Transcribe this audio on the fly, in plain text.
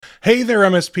Hey there,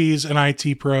 MSPs and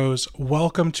IT pros.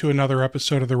 Welcome to another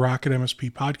episode of the Rocket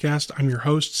MSP podcast. I'm your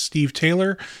host, Steve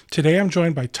Taylor. Today I'm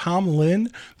joined by Tom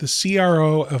Lin, the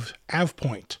CRO of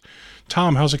AvePoint.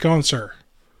 Tom, how's it going, sir?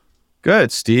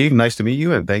 Good, Steve. Nice to meet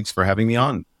you, and thanks for having me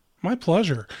on. My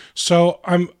pleasure. So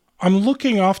I'm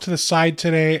looking off to the side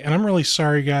today, and I'm really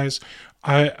sorry, guys.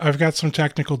 I've got some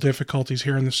technical difficulties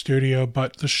here in the studio,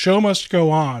 but the show must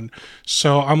go on.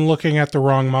 So I'm looking at the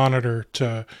wrong monitor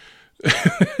to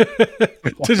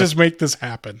to just make this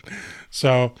happen.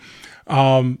 So,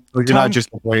 Well, you're not Tom, just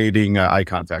avoiding eye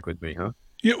contact with me, huh?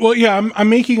 yeah, I'm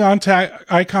making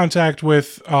eye contact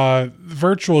with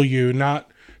virtual you,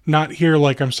 not here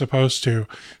like I'm supposed to.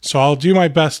 So I'll do my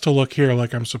best to look here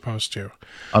like I'm supposed to.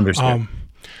 Understand.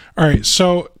 All right.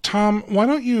 So, Tom, why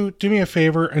don't you do me a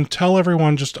favor and tell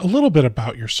everyone just a little bit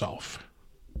about yourself?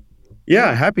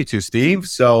 Yeah, happy to, Steve.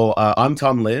 So I'm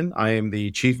Tom Lin. I am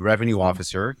the Chief Revenue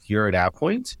Officer here at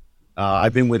AvePoint.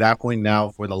 I've been with AvePoint now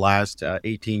for the last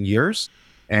 18 years,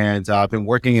 and I've been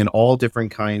working in all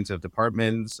different kinds of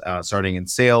departments, starting in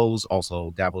sales,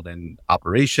 also dabbled in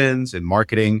operations and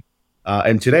marketing.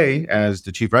 And today, as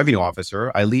the Chief Revenue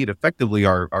Officer, I lead effectively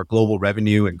our global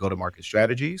revenue and go-to-market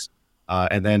strategies,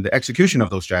 and then the execution of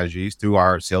those strategies through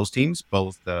our sales teams,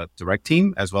 both the direct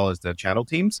team as well as the channel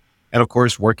teams. And of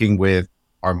course, working with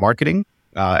our marketing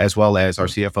as well as our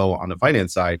CFO on the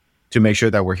finance side to make sure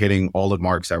that we're hitting all the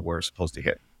marks that we're supposed to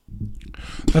hit.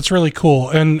 That's really cool.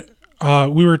 And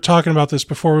we were talking about this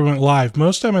before we went live.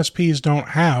 Most MSPs don't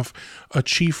have a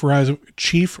chief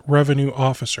revenue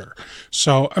officer.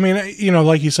 So, I mean,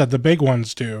 like you said, the big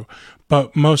ones do,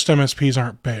 but most MSPs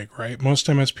aren't big, right? Most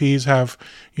MSPs have,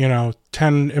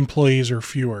 10 employees or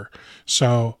fewer.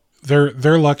 So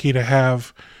they're lucky to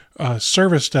have a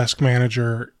service desk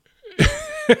manager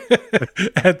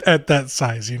at that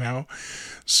size.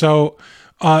 So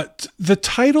the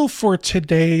title for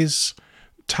today's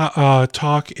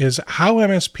talk is how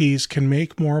MSPs can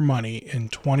make more money in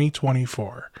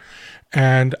 2024.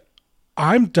 And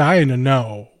I'm dying to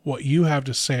know what you have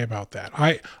to say about that.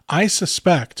 I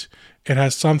suspect it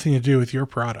has something to do with your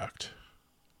product.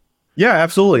 Yeah,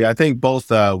 absolutely. I think both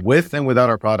with and without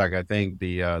our product, I think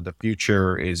the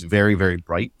future is very, very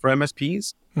bright for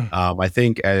MSPs. Hmm. I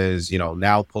think as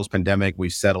now post pandemic,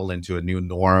 we've settled into a new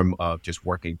norm of just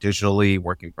working digitally,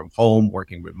 working from home,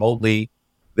 working remotely.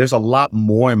 There's a lot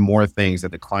more and more things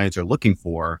that the clients are looking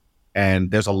for,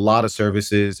 and there's a lot of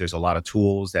services, there's a lot of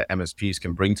tools that MSPs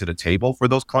can bring to the table for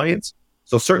those clients.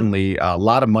 So certainly a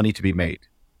lot of money to be made.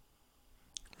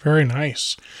 Very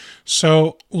nice.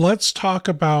 So let's talk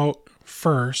about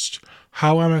first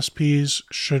how MSPs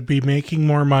should be making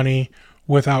more money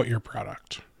without your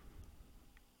product.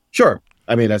 Sure.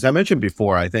 I mean, as I mentioned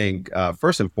before, I think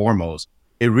first and foremost,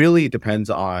 it really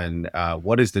depends on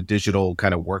what is the digital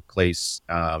kind of workplace,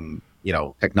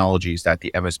 technologies that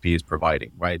the MSP is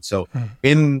providing, right? So Hmm.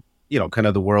 in, kind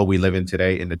of the world we live in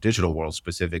today, in the digital world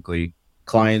specifically,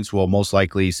 clients will most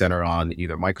likely center on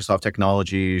either Microsoft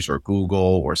technologies or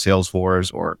Google or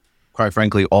Salesforce or quite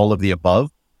frankly, all of the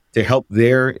above to help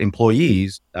their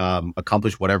employees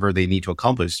accomplish whatever they need to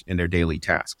accomplish in their daily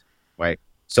tasks, right?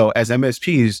 So as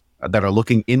MSPs that are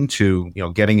looking into,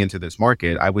 getting into this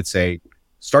market, I would say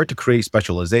start to create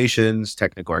specializations,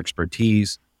 technical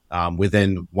expertise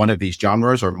within one of these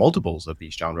genres or multiples of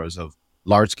these genres of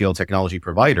large scale technology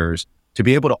providers to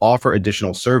be able to offer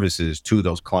additional services to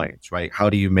those clients, right? How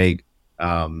do you make,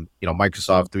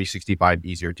 Microsoft 365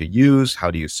 easier to use?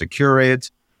 How do you secure it?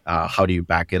 How do you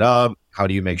back it up? How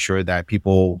do you make sure that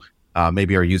people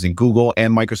maybe are using Google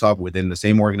and Microsoft within the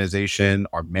same organization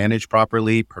are managed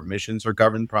properly, permissions are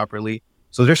governed properly?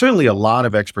 So there's certainly a lot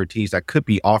of expertise that could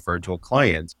be offered to a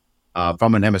client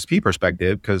from an MSP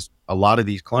perspective, because a lot of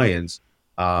these clients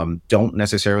don't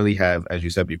necessarily have, as you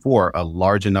said before, a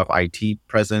large enough IT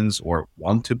presence or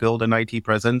want to build an IT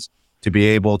presence to be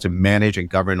able to manage and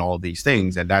govern all of these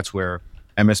things. And that's where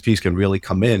MSPs can really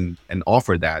come in and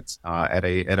offer that at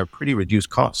a pretty reduced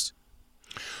cost.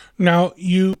 Now,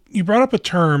 you brought up a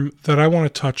term that I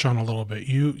want to touch on a little bit.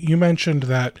 You mentioned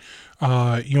that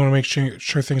you want to make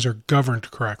sure things are governed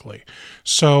correctly.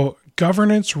 So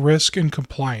governance, risk, and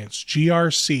compliance,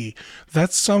 GRC,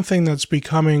 that's something that's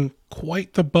becoming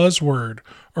quite the buzzword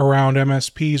around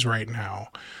MSPs right now.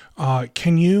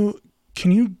 Can you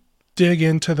dig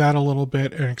into that a little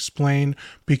bit and explain?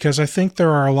 Because I think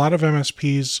there are a lot of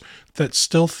MSPs that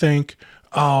still think,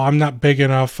 oh, I'm not big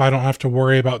enough, I don't have to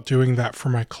worry about doing that for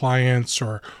my clients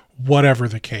or whatever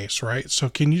the case, right? So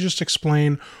can you just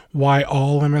explain why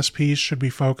all MSPs should be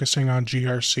focusing on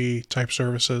GRC type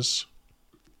services?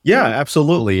 Yeah,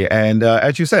 absolutely. And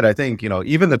as you said, I think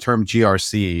even the term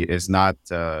GRC is not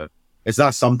it's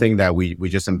not something that we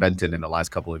just invented in the last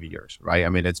couple of years, right? I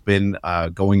mean, it's been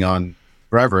going on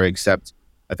forever. Except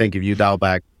I think if you dial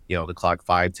back, the clock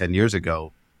 5, 10 years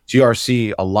ago,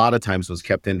 GRC a lot of times was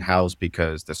kept in house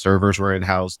because the servers were in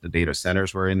house, the data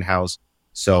centers were in house.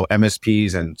 So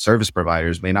MSPs and service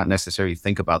providers may not necessarily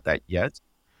think about that yet.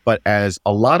 But as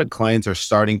a lot of clients are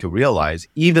starting to realize,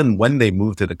 even when they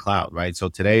move to the cloud, right? So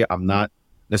today I'm not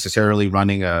necessarily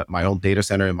running my own data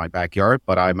center in my backyard,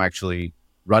 but I'm actually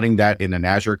running that in an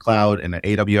Azure cloud, in an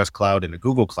AWS cloud, in a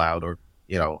Google cloud, or,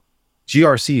 you know,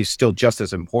 GRC is still just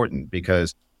as important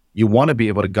because you want to be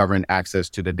able to govern access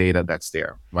to the data that's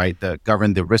there, right?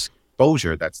 Govern the risk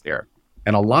exposure that's there.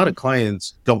 And a lot of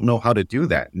clients don't know how to do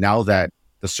that now that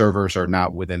the servers are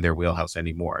not within their wheelhouse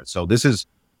anymore. So this is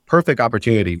perfect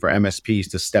opportunity for MSPs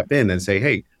to step in and say,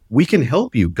 hey, we can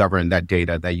help you govern that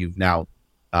data that you've now,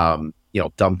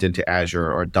 dumped into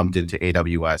Azure or dumped into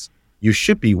AWS. You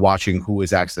should be watching who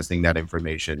is accessing that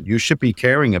information. You should be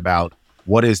caring about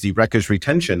what is the records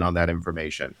retention on that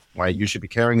information, right? You should be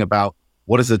caring about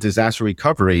what is the disaster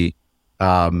recovery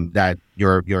that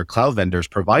your cloud vendors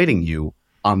providing you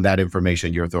on that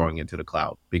information you're throwing into the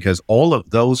cloud, because all of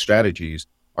those strategies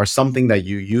are something that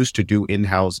you used to do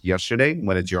in-house yesterday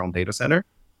when it's your own data center.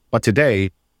 But today,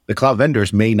 the cloud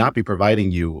vendors may not be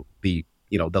providing you the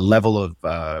level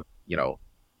of,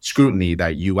 scrutiny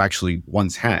that you actually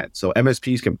once had. So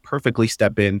MSPs can perfectly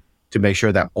step in to make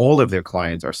sure that all of their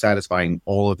clients are satisfying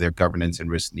all of their governance and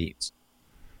risk needs.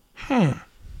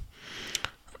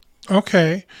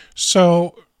 Okay.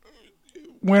 So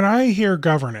when I hear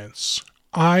governance,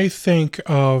 I think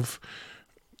of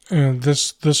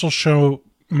this. This will show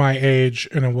my age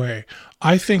in a way.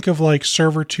 I think of like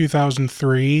Server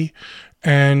 2003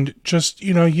 and just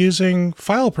using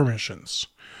file permissions.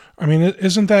 I mean,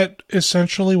 isn't that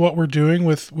essentially what we're doing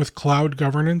with cloud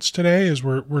governance today? Is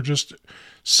we're just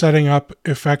setting up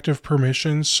effective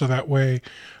permissions so that way,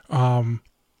 I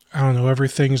don't know,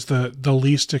 everything's the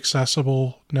least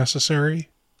accessible necessary.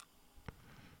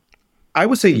 I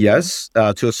would say yes,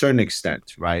 to a certain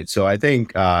extent, right? So I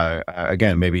think,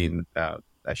 again, maybe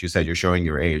as you said, you're showing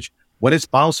your age. When it's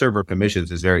file server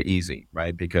permissions is very easy,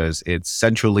 right? Because it's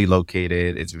centrally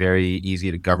located. It's very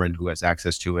easy to govern who has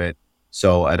access to it.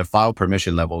 So at a file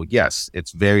permission level, yes,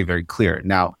 it's very, very clear.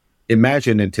 Now,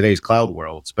 imagine in today's cloud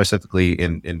world, specifically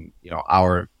in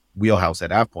our wheelhouse at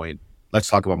AvePoint, let's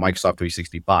talk about Microsoft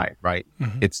 365, right?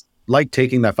 Hmm. It's like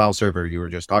taking that file server you were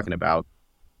just talking about,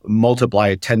 multiply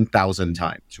it 10,000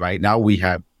 times, right? Now we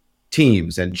have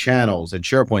teams and channels and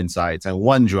SharePoint sites and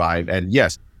OneDrive. And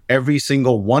yes, every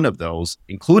single one of those,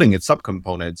 including its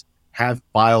subcomponents, have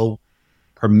file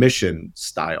permission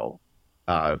style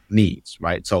needs,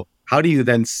 right? So how do you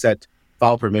then set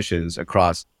file permissions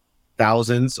across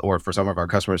thousands, or for some of our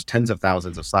customers, tens of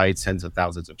thousands of sites, tens of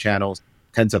thousands of channels,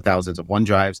 tens of thousands of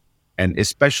OneDrives? And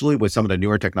especially with some of the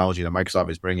newer technology that Microsoft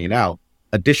is bringing out,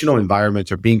 additional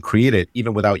environments are being created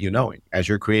even without you knowing. As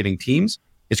you're creating teams,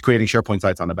 it's creating SharePoint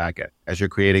sites on the back end. As you're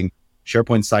creating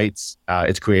SharePoint sites,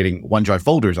 it's creating OneDrive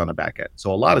folders on the back end.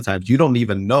 So a lot of times you don't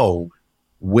even know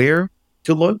where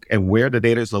to look and where the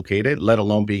data is located, let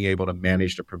alone being able to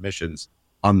manage the permissions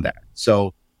on that.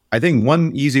 So I think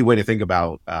one easy way to think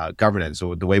about governance,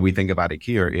 or the way we think about it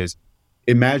here, is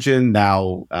imagine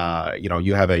now,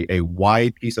 you have a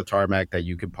wide piece of tarmac that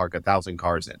you can park 1,000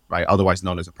 cars in, right? Otherwise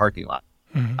known as a parking lot.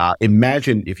 Hmm.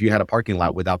 Imagine if you had a parking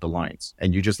lot without the lines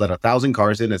and you just let 1,000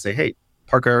 cars in and say, hey,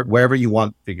 park wherever you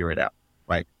want, figure it out,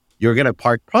 right? You're going to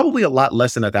park probably a lot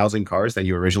less than 1,000 cars than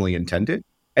you originally intended,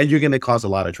 and you're going to cause a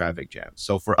lot of traffic jams.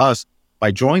 So for us, by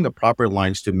drawing the proper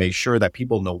lines to make sure that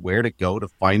people know where to go to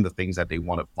find the things that they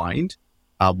want to find,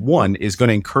 one is going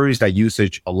to encourage that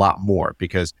usage a lot more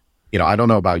because, I don't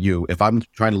know about you. If I'm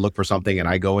trying to look for something and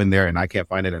I go in there and I can't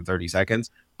find it in 30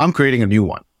 seconds, I'm creating a new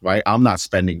one, right? I'm not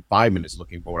spending 5 minutes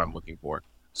looking for what I'm looking for.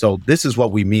 So this is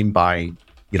what we mean by,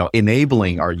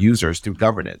 enabling our users through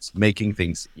governance, making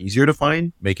things easier to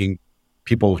find, making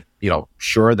people,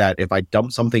 sure that if I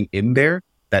dump something in there,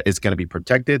 that it's going to be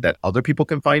protected, that other people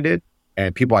can find it,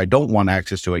 and people I don't want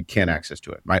access to it can access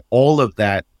to it, right? All of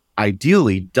that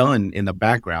ideally done in the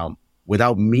background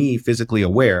without me physically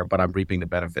aware, but I'm reaping the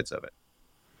benefits of it.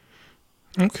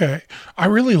 Okay. I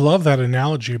really love that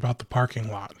analogy about the parking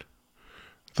lot.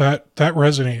 That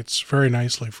resonates very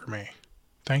nicely for me.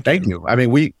 Thank Thank you. you. I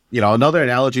mean, another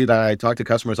analogy that I talk to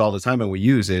customers all the time and we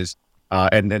use is,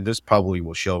 and then this probably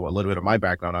will show a little bit of my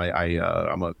background.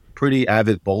 I'm a pretty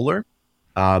avid bowler.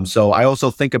 So I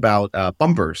also think about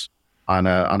bumpers on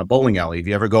a bowling alley. If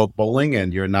you ever go bowling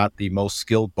and you're not the most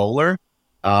skilled bowler,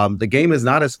 the game is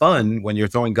not as fun when you're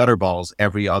throwing gutter balls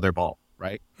every other ball,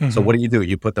 right? So Hmm. what do?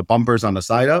 You put the bumpers on the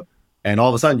side up, and all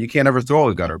of a sudden you can't ever throw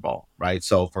a gutter ball, right?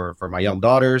 So for my young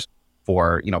daughters,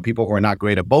 for people who are not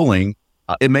great at bowling,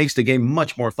 it makes the game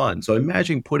much more fun. So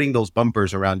imagine putting those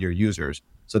bumpers around your users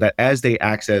so that as they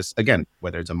access, again,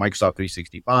 whether it's a Microsoft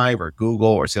 365 or Google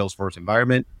or Salesforce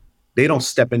environment, they don't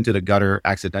step into the gutter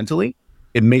accidentally.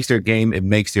 It makes their game, it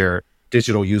makes their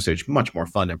digital usage much more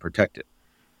fun and protected.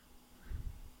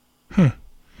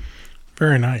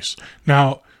 Very nice.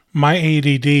 Now, my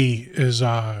ADD is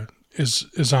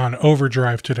on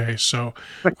overdrive today, so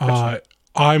uh,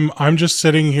 I'm just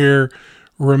sitting here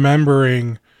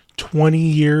remembering 20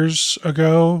 years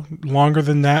ago, longer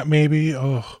than that maybe.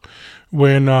 Oh,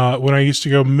 when I used to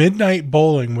go midnight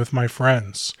bowling with my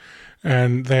friends,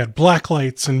 and they had black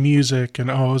lights and music, and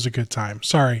oh, it was a good time.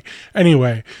 Sorry.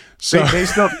 Anyway, so They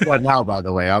still do that now, by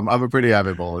the way. I'm a pretty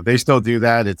avid bowler. They still do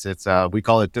that. It's we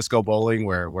call it disco bowling,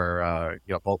 where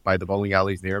both by the bowling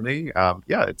alleys near me.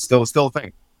 Yeah, it's still a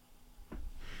thing.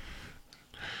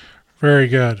 very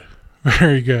good,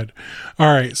 very good.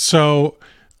 All right, so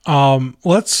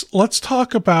let's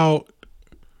talk about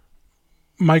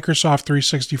Microsoft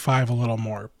 365 a little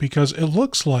more because it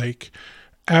looks like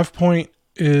AvePoint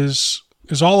is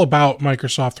all about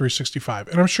Microsoft 365,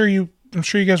 and I'm sure you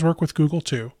guys work with Google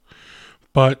too.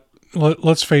 But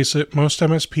let's face it, most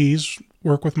MSPs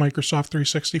work with Microsoft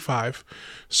 365,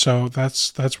 so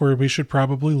that's where we should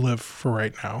probably live for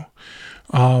right now.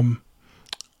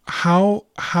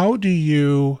 How do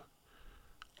you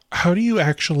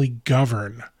actually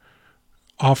govern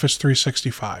Office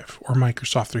 365 or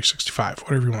Microsoft 365,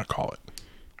 whatever you want to call it?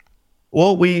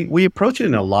 Well, we approach it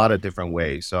in a lot of different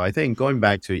ways. So I think going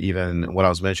back to even what I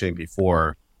was mentioning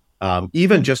before,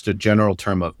 even just a general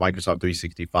term of Microsoft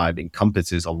 365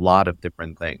 encompasses a lot of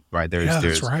different things, right? There's Yeah,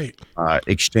 that's there's right.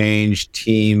 Exchange,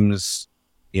 Teams,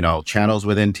 channels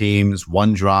within Teams,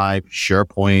 OneDrive,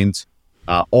 SharePoint,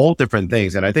 all different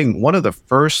things. And I think one of the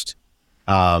first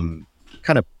um,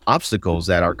 kind of obstacles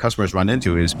that our customers run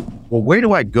into is, well, where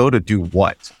do I go to do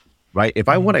what? Right? If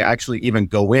I want to actually even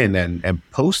go in and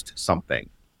post something,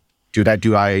 do I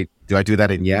do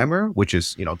that in Yammer, which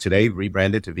is today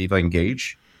rebranded to Viva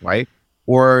Engage, right?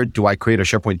 Or do I create a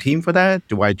SharePoint team for that?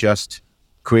 Do I just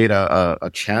create a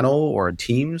channel or a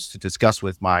Teams to discuss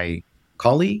with my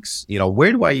colleagues?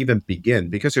 Where do I even begin?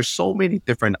 Because there's so many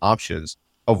different options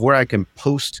of where I can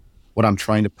post what I'm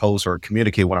trying to post or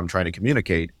communicate what I'm trying to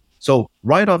communicate. So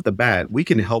right off the bat, we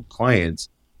can help clients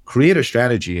create a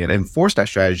strategy and enforce that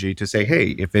strategy to say,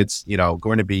 hey, if it's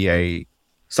going to be a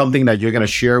something that you're going to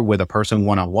share with a person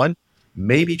one-on-one,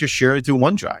 maybe just share it through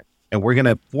OneDrive. And we're going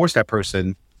to force that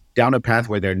person down a path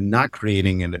where they're not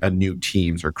creating a new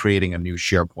Teams or creating a new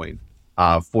SharePoint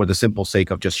for the simple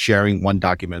sake of just sharing one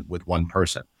document with one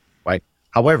person, right?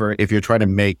 However, if you're trying to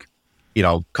make,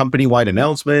 company-wide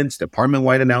announcements,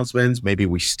 department-wide announcements, maybe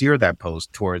we steer that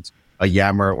post towards a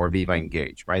Yammer or Viva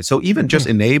Engage, right? So even just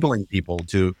enabling people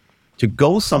to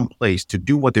go someplace to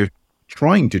do what they're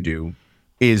trying to do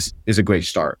is a great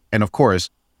start. And of course,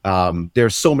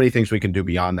 there's so many things we can do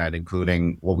beyond that,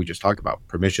 including what we just talked about,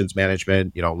 permissions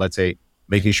management. Let's say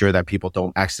making sure that people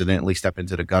don't accidentally step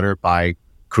into the gutter by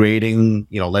creating,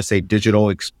 let's say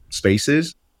digital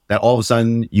spaces that all of a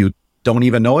sudden you don't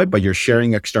even know it, but you're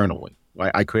sharing externally.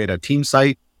 Right? I create a team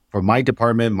site for my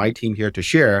department, my team here to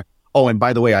share. Oh, and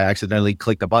by the way, I accidentally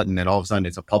clicked a button and all of a sudden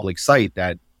it's a public site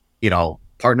that,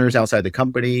 partners outside the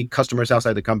company, customers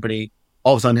outside the company,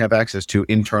 all of a sudden have access to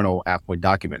internal AvePoint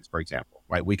documents, for example,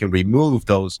 right? We can remove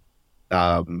those,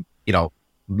 um, you know,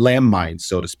 landmines,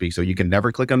 so to speak. So you can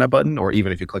never click on that button, or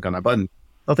even if you click on that button,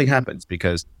 nothing happens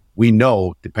because we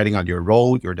know, depending on your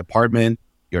role, your department,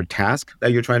 your task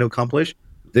that you're trying to accomplish,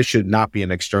 this should not be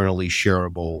an externally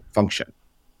shareable function,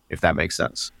 if that makes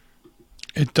sense.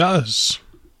 It does.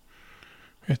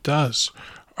 It does.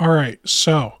 All right.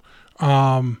 So,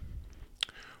 um,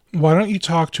 why don't you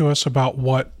talk to us about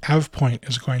what AvePoint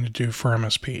is going to do for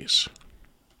MSPs?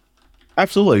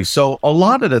 Absolutely. So a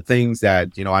lot of the things that,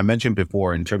 I mentioned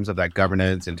before in terms of that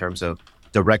governance, in terms of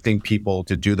directing people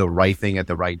to do the right thing at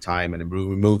the right time and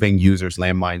removing users'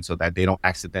 landmines so that they don't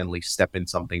accidentally step in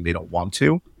something they don't want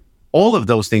to. All of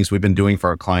those things we've been doing for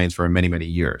our clients for many, many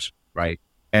years, right?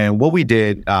 And what we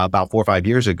did about 4 or 5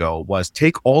 years ago was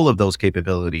take all of those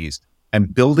capabilities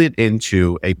and build it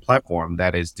into a platform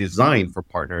that is designed for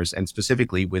partners and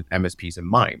specifically with MSPs in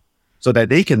mind, so that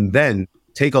they can then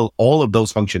take all of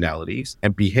those functionalities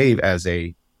and behave as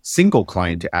a single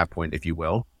client to AvePoint, if you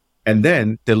will, and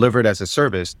then deliver it as a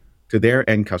service to their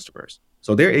end customers.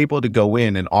 So they're able to go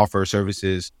in and offer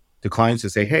services to clients to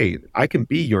say, hey, I can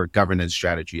be your governance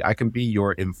strategy. I can be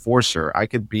your enforcer. I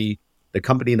could be the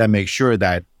company that makes sure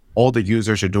that all the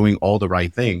users are doing all the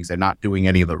right things and not doing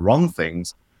any of the wrong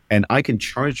things. And I can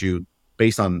charge you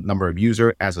based on number of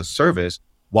user as a service,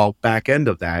 while back end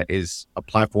of that is a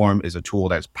platform, is a tool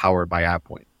that's powered by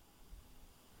AvePoint.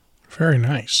 Very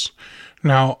nice.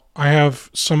 Now, I have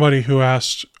somebody who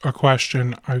asked a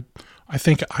question. I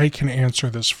think I can answer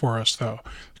this for us, though.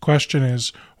 The question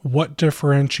is, what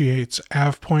differentiates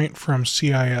AvePoint from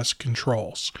CIS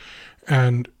controls?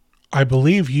 And I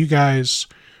believe you guys,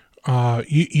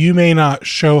 you may not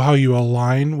show how you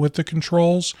align with the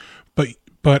controls,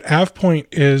 but AvePoint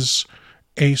is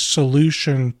a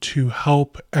solution to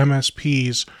help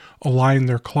MSPs align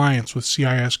their clients with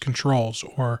CIS controls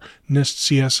or NIST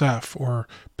CSF or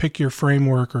pick your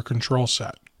framework or control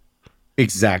set.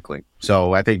 Exactly.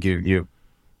 So I think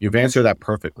you've answered that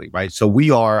perfectly, right? So we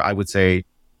are, I would say,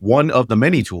 one of the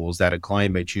many tools that a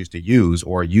client may choose to use,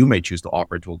 or you may choose to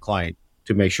offer to a client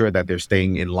to make sure that they're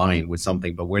staying in line with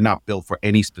something. But we're not built for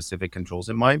any specific controls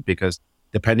in mind, because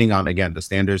depending on, again, the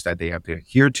standards that they have to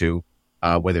adhere to,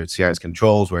 whether it's CIS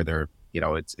controls, whether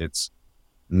it's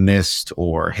NIST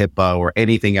or HIPAA or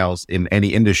anything else in any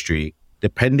industry,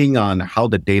 depending on how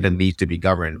the data needs to be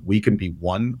governed, we can be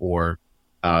one or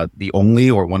the only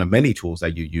or one of many tools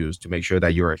that you use to make sure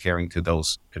that you're adhering to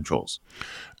those controls.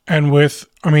 And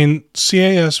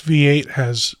CIS V8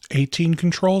 has 18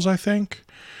 controls, I think.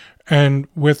 And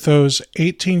with those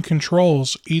 18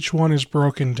 controls, each one is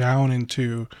broken down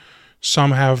into,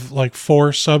 some have like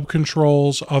 4 sub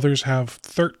controls, others have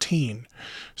 13.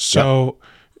 So yep.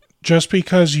 Just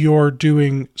because you're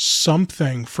doing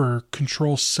something for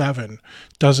control 7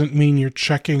 doesn't mean you're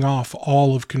checking off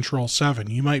all of control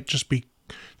 7. You might just be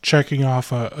checking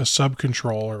off a sub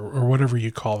control or whatever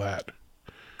you call that.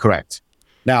 Correct.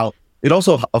 Now, it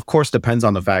also, of course, depends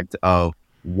on the fact of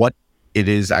what it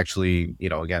is actually,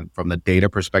 again, from the data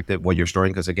perspective, what you're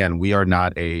storing. Because again, we are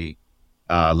not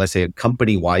let's say a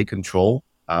company-wide control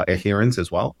adherence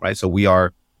as well, right? So we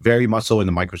are very much so in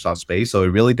the Microsoft space. So it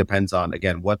really depends on,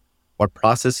 again, what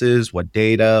processes, what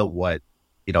data, what,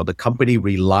 the company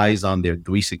relies on their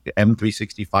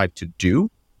M365 to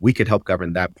do. We could help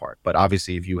govern that part. But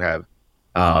obviously, if you have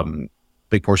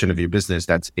big portion of your business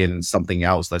that's in something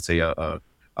else, let's say a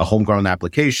homegrown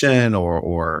application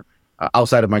or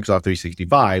outside of Microsoft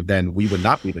 365, then we would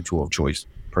not be the tool of choice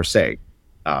per se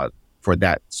for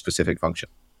that specific function.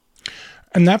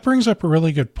 And that brings up a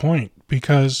really good point,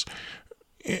 because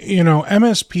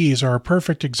MSPs are a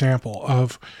perfect example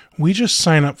of, we just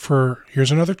sign up for,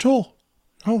 here's another tool.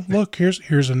 Oh, look,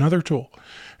 here's another tool.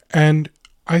 And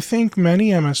I think many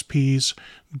MSPs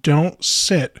don't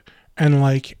sit and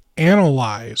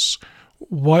analyze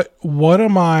what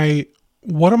am I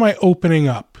opening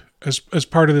up as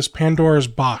part of this Pandora's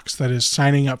box that is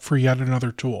signing up for yet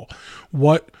another tool.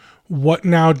 What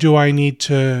now do I need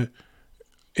to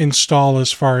install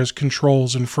as far as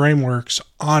controls and frameworks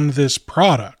on this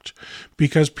product?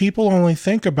 Because people only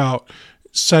think about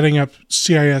setting up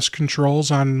CIS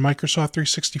controls on Microsoft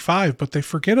 365, but they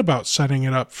forget about setting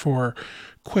it up for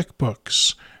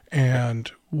QuickBooks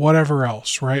and whatever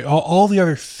else, right? All the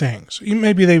other things.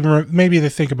 Maybe they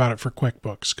think about it for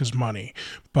QuickBooks because money,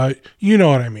 but you know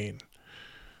what I mean.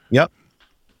 Yep.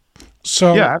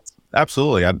 So yeah,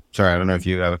 absolutely. I'm sorry, I don't know if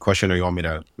you have a question or you want me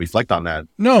to reflect on that.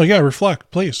 No, yeah,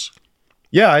 reflect, please.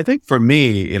 Yeah, I think for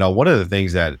me, one of the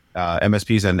things that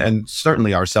MSPs and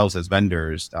certainly ourselves as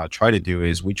vendors try to do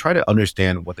is we try to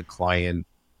understand what the client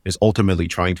is ultimately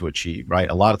trying to achieve, right?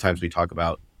 A lot of times we talk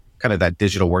about kind of that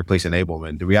digital workplace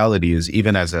enablement. The reality is,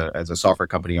 even as a software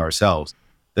company ourselves,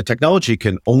 the technology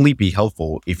can only be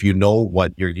helpful if you know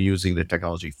what you're using the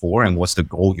technology for and what's the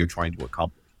goal you're trying to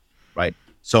accomplish, right?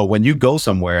 So when you go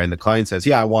somewhere and the client says,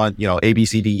 yeah, I want, A, B,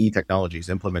 C, D, E technologies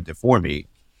implemented for me,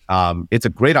 it's a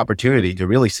great opportunity to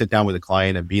really sit down with the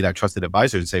client and be that trusted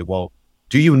advisor and say, well,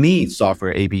 do you need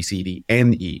software A, B, C, D,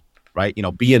 and E, right?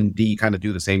 B and D kind of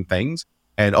do the same things.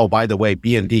 And oh, by the way,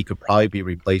 B and D could probably be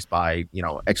replaced by,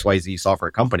 XYZ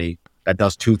software company that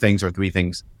does 2 things or 3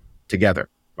 things together,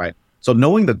 right? So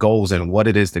knowing the goals and what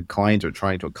it is that clients are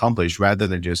trying to accomplish, rather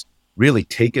than just really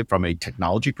take it from a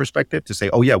technology perspective to say,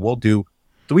 oh yeah, we'll do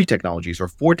 3 technologies or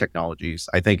 4 technologies,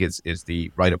 I think is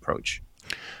the right approach.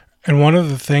 And one of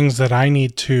the things that I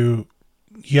need to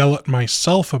yell at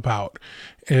myself about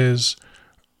is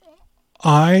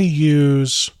I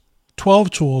use 12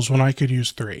 tools when I could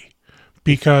use 3,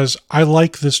 because I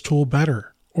like this tool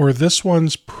better, or this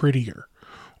one's prettier,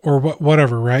 or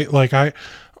whatever, right?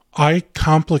 I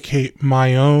complicate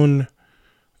my own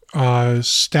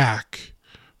stack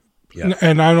Yeah.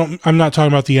 And I'm not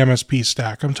talking about the MSP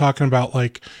stack. I'm talking about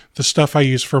like the stuff I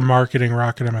use for marketing,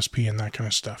 Rocket MSP, and that kind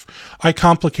of stuff. I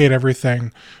complicate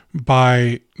everything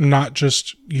by not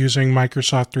just using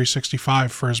Microsoft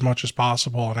 365 for as much as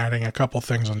possible and adding a couple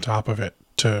things on top of it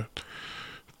to,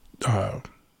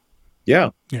 Yeah.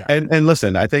 yeah. And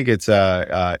listen, I think it's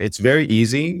very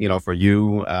easy, for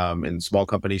you in small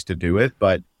companies to do it,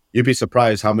 but you'd be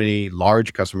surprised how many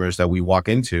large customers that we walk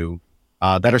into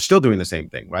that are still doing the same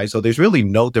thing, right? So there's really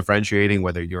no differentiating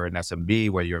whether you're an SMB,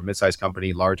 whether you're a mid-sized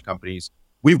company, large companies.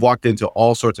 We've walked into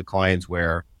all sorts of clients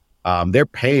where they're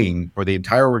paying for the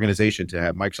entire organization to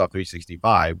have Microsoft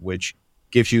 365, which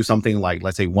gives you something like,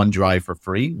 let's say, OneDrive for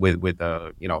free with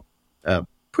a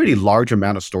pretty large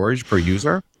amount of storage per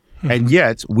user. And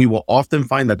yet we will often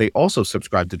find that they also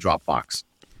subscribe to Dropbox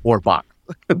or Box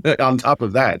on top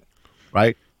of that,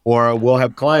 right? Or we'll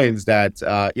have clients that,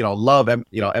 love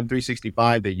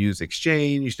M365. They use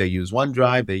Exchange, they use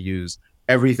OneDrive, they use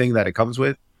everything that it comes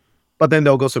with, but then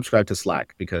they'll go subscribe to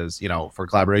Slack because, for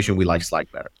collaboration, we like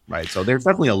Slack better, right? So there's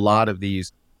definitely a lot of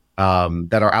these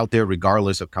that are out there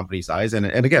regardless of company size. And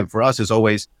again, for us, it's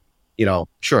always,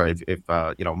 sure, if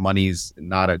money's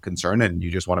not a concern and you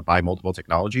just want to buy multiple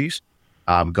technologies,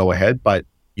 go ahead. But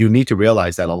you need to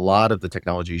realize that a lot of the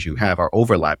technologies you have are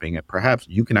overlapping and perhaps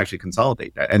you can actually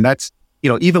consolidate that. And that's,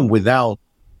 even without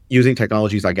using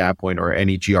technologies like AvePoint or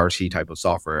any GRC type of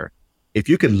software, if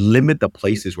you can limit the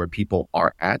places where people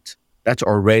are at, that's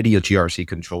already a GRC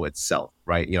control itself,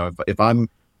 right? If I'm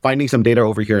finding some data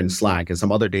over here in Slack and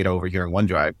some other data over here in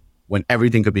OneDrive, when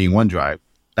everything could be in OneDrive,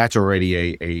 that's already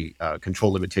a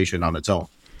control limitation on its own.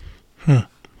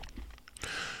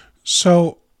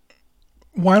 So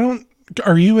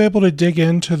are you able to dig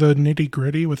into the nitty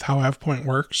gritty with how AvePoint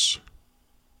works?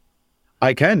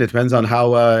 I can. It depends on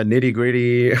how nitty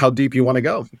gritty, how deep you want to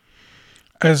go.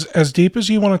 As deep as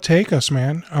you want to take us,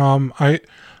 man.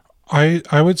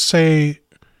 I would say,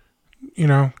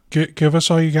 give us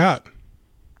all you got.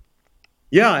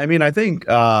 Yeah, I mean, I think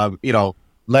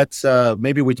let's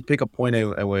maybe we can pick a point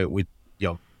and we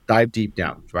dive deep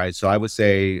down, right? So I would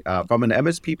say from an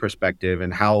MSP perspective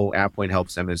and how AvePoint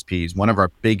helps MSPs, one of our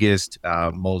biggest,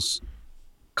 most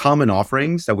common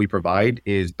offerings that we provide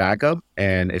is backup,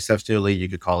 and essentially you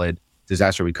could call it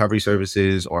disaster recovery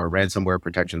services or ransomware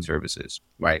protection services,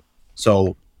 right?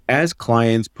 So as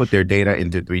clients put their data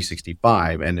into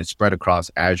 365 and it's spread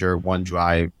across Azure,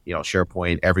 OneDrive,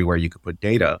 SharePoint, everywhere you could put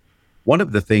data, one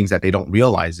of the things that they don't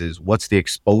realize is what's the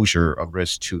exposure of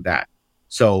risk to that.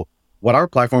 So what our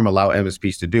platform allows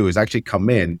MSPs to do is actually come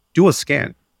in, do a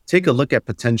scan, take a look at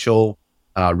potential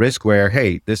risk where,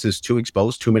 hey, this is too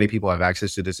exposed, too many people have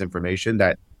access to this information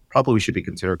that probably should be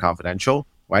considered confidential,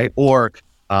 right? Or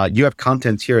you have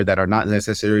contents here that are not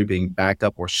necessarily being backed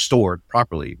up or stored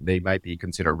properly. They might be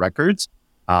considered records.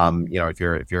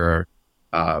 If your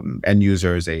end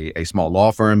user is a small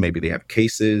law firm, maybe they have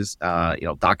cases,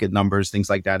 docket numbers, things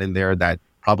like that in there that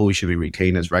probably should be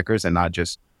retained as records and not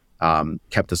just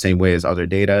kept the same way as other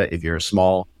data. If you're a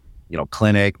small,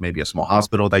 clinic, maybe a small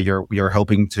hospital that you're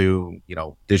helping to,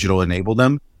 digital enable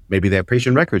them, maybe they have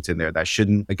patient records in there that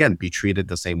shouldn't, again, be treated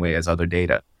the same way as other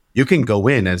data. You can go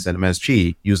in as an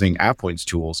MSP using AvePoint's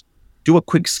tools, do a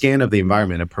quick scan of the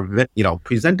environment and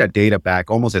present that data back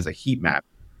almost as a heat map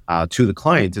to the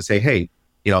client to say, hey,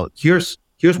 here's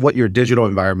what your digital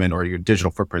environment or your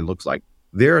digital footprint looks like.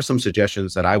 There are some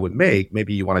suggestions that I would make.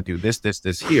 Maybe you want to do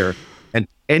this here. And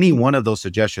any one of those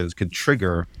suggestions could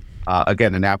trigger,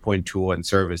 again, an AvePoint tool and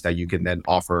service that you can then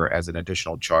offer as an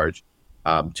additional charge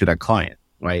to that client,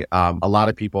 right? A lot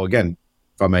of people, again,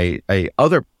 from a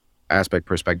other aspect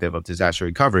perspective of disaster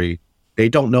recovery, they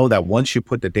don't know that once you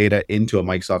put the data into a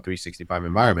Microsoft 365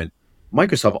 environment,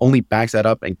 Microsoft only backs that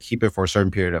up and keep it for a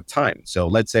certain period of time. So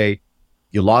let's say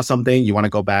you lost something, you want to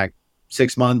go back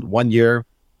 6 months, 1 year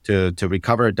to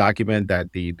recover a document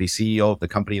that the CEO of the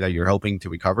company that you're helping to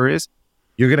recover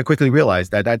you're going to quickly realize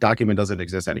that that document doesn't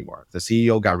exist anymore. The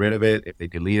CEO got rid of it. If they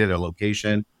deleted a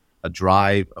location, a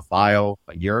drive, a file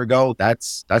a year ago,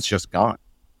 that's just gone,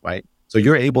 right? So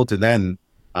you're able to then,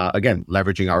 again,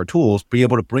 leveraging our tools, be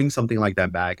able to bring something like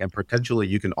that back, and potentially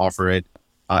you can offer it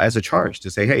as a charge to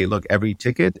say, hey, look, every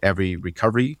ticket, every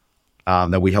recovery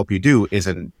that we help you do is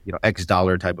an X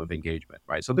dollar type of engagement,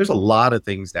 right? So there's a lot of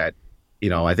things that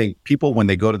I think people, when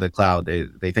they go to the cloud,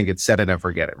 they think it's set it and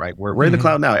forget it, right? We're in the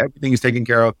cloud now. Everything is taken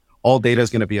care of. All data is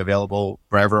going to be available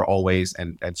forever, always,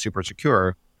 and super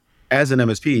secure. As an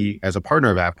MSP, as a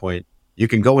partner of AvePoint, you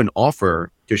can go and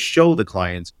offer to show the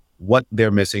clients what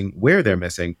they're missing, where they're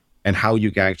missing, and how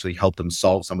you can actually help them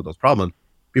solve some of those problems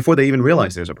before they even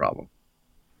realize there's a problem.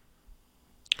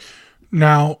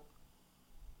 Now,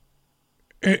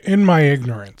 in my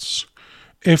ignorance,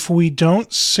 if we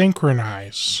don't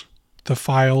synchronize the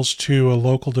files to a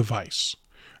local device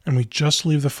and we just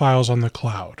leave the files on the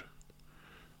cloud,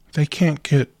 they can't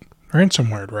get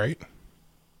ransomware, right?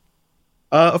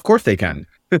 Of course they can,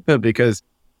 because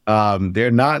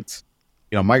they're not,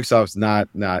 Microsoft's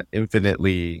not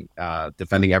infinitely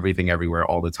defending everything everywhere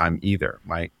all the time either,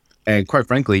 right? And quite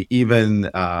frankly, even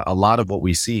a lot of what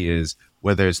we see is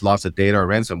whether it's loss of data or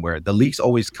ransomware, the leaks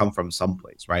always come from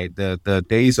someplace, right? The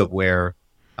days of where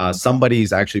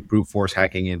somebody's actually brute force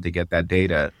hacking in to get that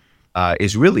data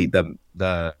is really the.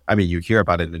 I mean, you hear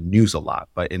about it in the news a lot,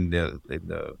 but in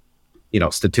the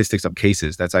statistics of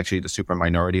cases, that's actually the super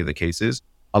minority of the cases.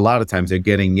 A lot of times they're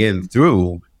getting in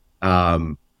through,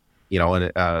 um,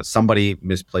 somebody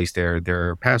misplaced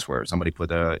their password. Somebody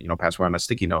put a password on a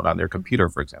sticky note on their computer,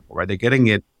 for example, right? They're getting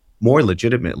it more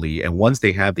legitimately, and once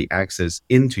they have the access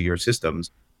into your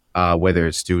systems, whether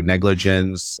it's through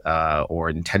negligence or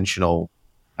intentional,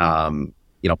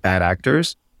 bad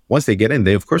actors, once they get in,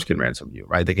 they of course can ransom you,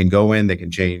 right? They can go in, they can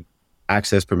change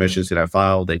access permissions to that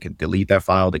file. They can delete that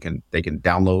file. They can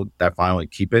download that file and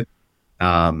keep it.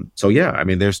 So yeah, I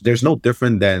mean, there's no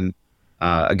different than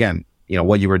again,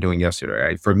 what you were doing yesterday.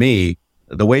 Right? For me,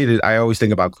 the way that I always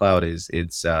think about cloud is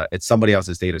it's somebody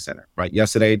else's data center. Right?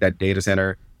 Yesterday, that data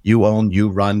center you own, you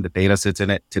run, the data sits in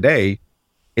it. Today,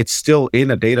 it's still in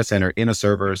a data center in a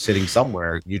server sitting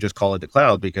somewhere. You just call it the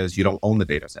cloud because you don't own the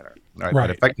data center. Right? But Right.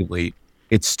 effectively,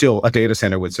 it's still a data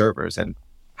center with servers, and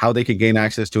how they can gain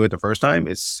access to it the first time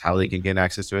is how they can gain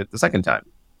access to it the second time.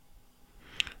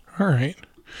 All right.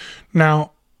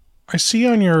 Now, I see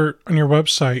on your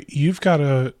website you've got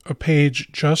a page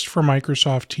just for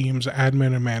Microsoft Teams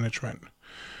admin and management.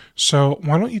 So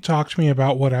why don't you talk to me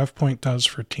about what AvePoint does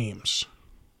for Teams?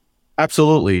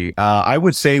 Absolutely. I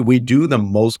would say we do the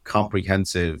most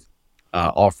comprehensive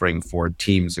offering for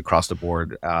teams across the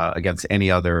board against any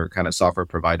other kind of software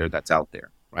provider that's out there,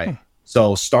 right? Hmm.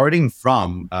 So starting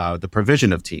from the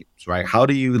provision of teams, right? How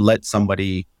do you let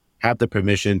somebody have the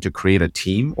permission to create a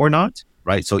team or not,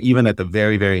 right? So even at the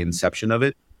very, very inception of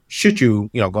it, should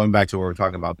you, going back to what we were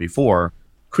talking about before,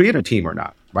 create a team or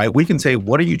not, right? We can say,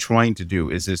 what are you trying to do?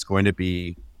 Is this going to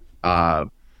be uh,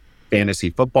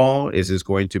 fantasy football? Is this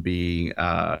going to be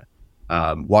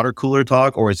water cooler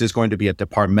talk, or is this going to be a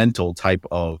departmental type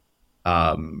of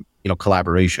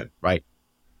collaboration? Right?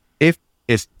 If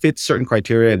it fits certain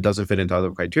criteria and doesn't fit into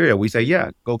other criteria, we say,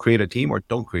 yeah, go create a team or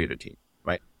don't create a team.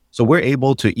 Right? So we're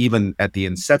able to even at the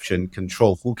inception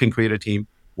control who can create a team,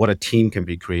 what a team can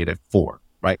be created for.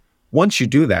 Right? Once you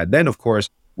do that, then of course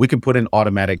we can put in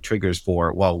automatic triggers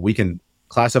for, well, we can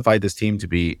classify this team to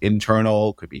be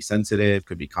internal, could be sensitive,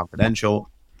 could be confidential,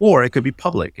 or it could be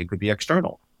public, it could be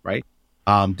external, right?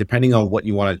 Depending on what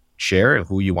you want to share and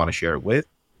who you want to share it with.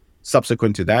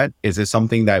 Subsequent to that, is it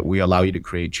something that we allow you to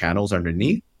create channels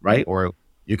underneath, right? Or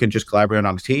you can just collaborate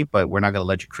on a team, but we're not going to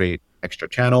let you create extra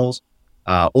channels,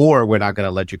 or we're not going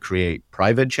to let you create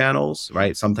private channels,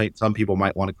 right? Some people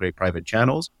might want to create private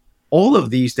channels. All of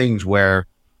these things where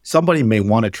somebody may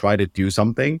want to try to do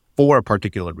something for a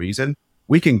particular reason,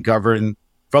 we can govern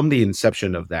from the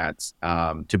inception of that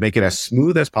to make it as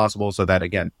smooth as possible so that,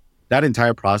 again, that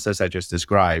entire process I just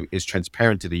described is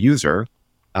transparent to the user.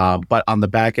 But on the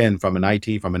back end, from an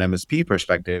IT, from an MSP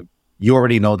perspective, you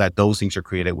already know that those things are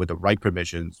created with the right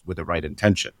permissions, with the right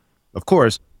intention. Of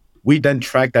course, we then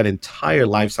track that entire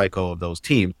life cycle of those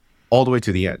teams all the way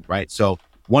to the end, right? So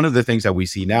one of the things that we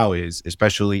see now is,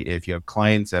 especially if you have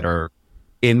clients that are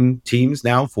in teams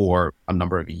now for a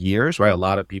number of years, right? A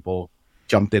lot of people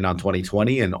jumped in on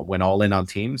 2020 and went all in on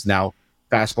teams. Now,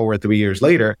 fast forward 3 years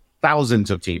later, thousands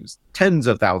of teams, tens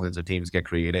of thousands of teams get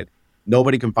created.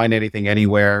 Nobody can find anything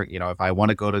anywhere. If I want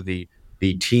to go to the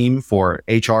team for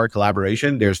HR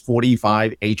collaboration, there's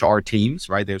 45 HR teams,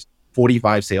 right? There's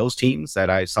 45 sales teams that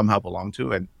I somehow belong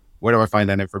to. And where do I find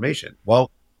that information?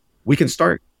 Well, we can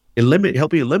start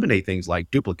help you eliminate things like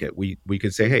duplicate. We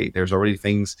can say, hey, there's already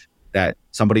things that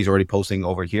somebody's already posting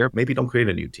over here. Maybe don't create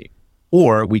a new team.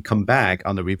 Or we come back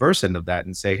on the reverse end of that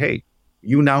and say, hey,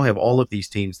 you now have all of these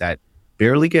teams that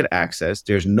barely get access.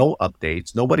 There's no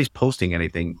updates. Nobody's posting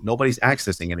anything. Nobody's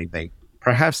accessing anything.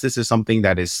 Perhaps this is something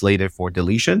that is slated for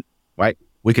deletion, right?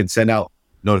 We can send out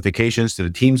notifications to the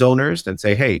team's owners and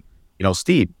say, hey,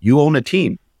 Steve, you own a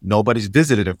team. Nobody's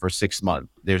visited it for 6 months.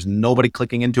 There's nobody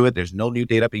clicking into it. There's no new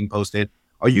data being posted.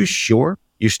 Are you sure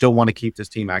you still want to keep this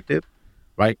team active?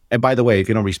 Right. And by the way, if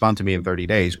you don't respond to me in 30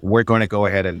 days, we're going to go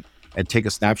ahead and take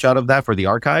a snapshot of that for the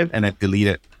archive and then delete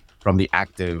it from the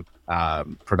active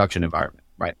production environment.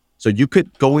 Right. So you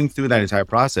could, going through that entire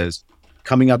process,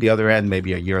 coming out the other end,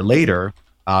 maybe a year later,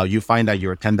 you find that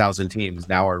your 10,000 teams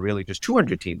now are really just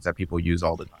 200 teams that people use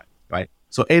all the time, right?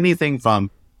 So anything from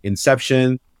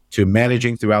inception to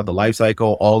managing throughout the life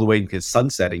cycle, all the way to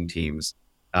sunsetting teams,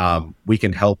 we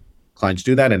can help clients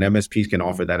do that, and MSPs can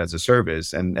offer that as a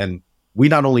service. And we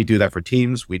not only do that for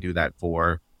teams, we do that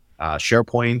for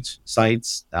SharePoint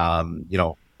sites,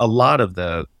 a lot of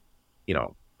the,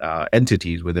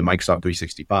 entities within Microsoft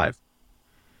 365.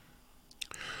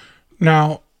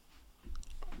 Now,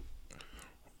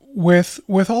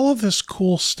 with all of this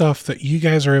cool stuff that you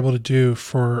guys are able to do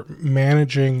for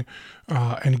managing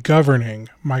and governing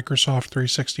Microsoft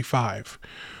 365,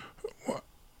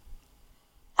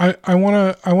 I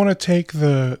want to take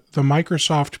the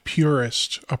Microsoft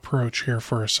purist approach here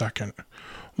for a second.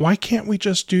 Why can't we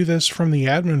just do this from the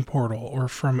admin portal or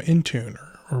from Intune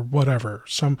or whatever,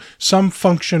 some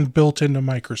function built into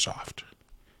Microsoft?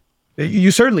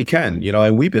 You certainly can,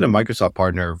 and we've been a Microsoft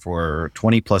partner for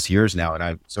 20 plus years now. And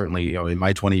I've certainly, in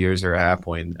my 20 years here at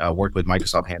AvePoint, worked with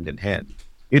Microsoft hand in hand.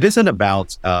 It isn't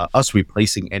about us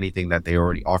replacing anything that they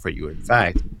already offer you. In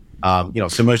fact,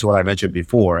 similar to what I mentioned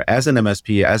before, as an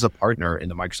MSP, as a partner in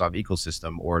the Microsoft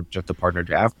ecosystem, or just a partner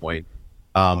to AvePoint,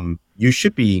 you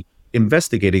should be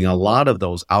investigating a lot of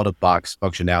those out of box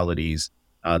functionalities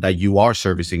that you are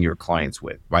servicing your clients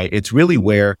with, right? It's really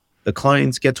where the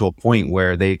clients get to a point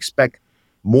where they expect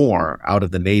more out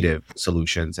of the native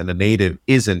solutions, and the native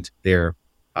isn't there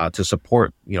to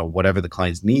support, whatever the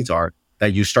client's needs are,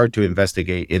 that you start to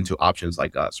investigate into options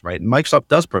like us, right? And Microsoft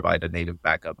does provide a native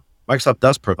backup. Microsoft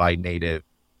does provide native,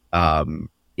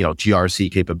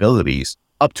 GRC capabilities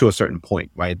up to a certain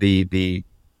point, right? The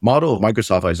model of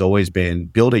Microsoft has always been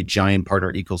build a giant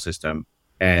partner ecosystem,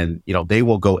 and they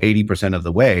will go 80% of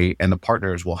the way, and the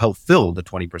partners will help fill the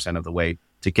 20% of the way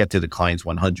to get to the client's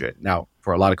 100. Now,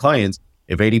 for a lot of clients,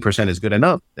 if 80% is good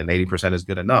enough, then 80% is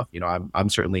good enough. I'm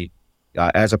certainly,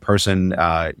 as a person,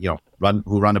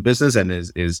 who run a business and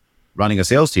is running a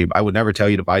sales team, I would never tell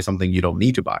you to buy something you don't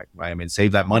need to buy, right? I mean,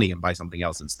 save that money and buy something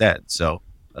else instead. So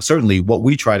certainly what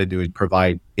we try to do is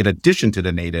provide, in addition to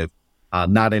the native,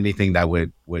 not anything that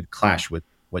would clash with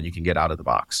what you can get out of the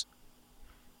box.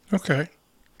 Okay.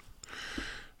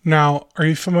 Now, are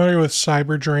you familiar with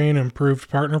CyberDrain Improved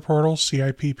Partner Portal,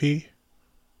 CIPP?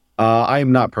 I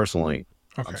am not personally.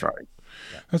 Okay. I'm sorry.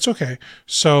 Yeah. That's okay.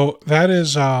 So that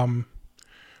is, I've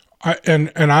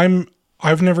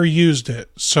never used it,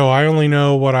 so I only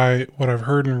know what I've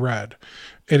heard and read.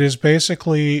 It is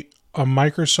basically a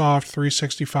Microsoft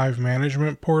 365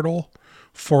 management portal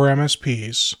for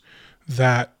MSPs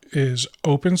that is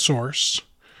open source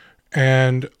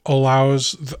and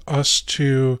allows us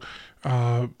to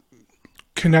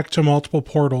connect to multiple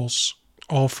portals,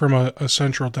 all from a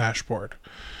central dashboard.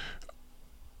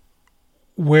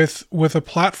 With a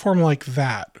platform like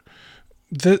that,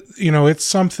 it's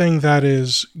something that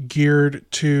is geared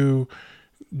to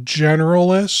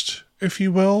generalist, if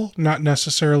you will, not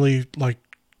necessarily like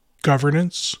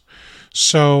governance.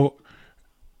 So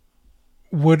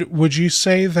would you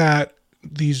say that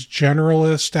these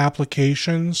generalist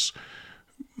applications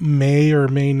may or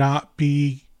may not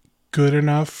be good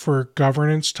enough for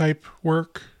governance type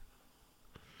work?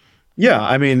 Yeah,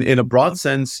 I mean, in a broad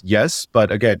sense, yes.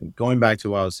 But again, going back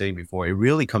to what I was saying before, it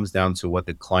really comes down to what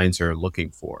the clients are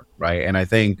looking for, right? And I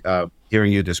think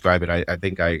hearing you describe it, I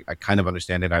think I kind of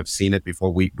understand it. I've seen it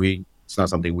before. We it's not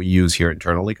something we use here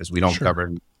internally because we don't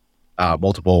govern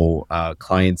multiple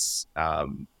clients'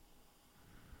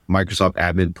 Microsoft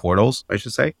admin portals, I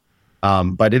should say.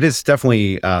 But it is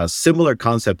definitely a similar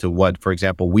concept to what, for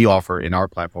example, we offer in our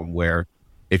platform, where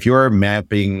if you're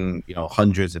mapping,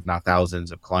 hundreds, if not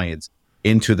thousands of clients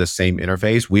into the same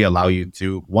interface, we allow you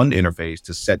to one interface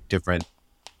to set different,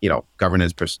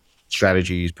 governance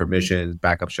strategies, permissions,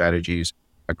 backup strategies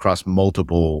across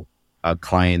multiple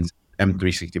clients'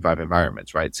 M365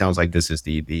 environments, right? Sounds like this is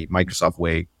the Microsoft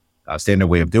way, standard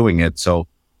way of doing it. So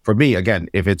for me, again,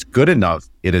 if it's good enough,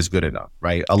 it is good enough,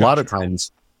 right? A lot of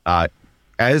times,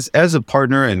 as a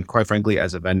partner and quite frankly,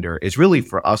 as a vendor, it's really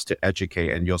for us to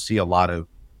educate, and you'll see a lot of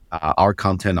our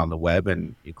content on the web,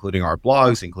 and including our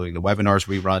blogs, including the webinars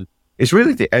we run. It's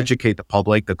really to educate the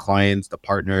public, the clients, the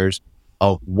partners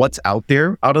of what's out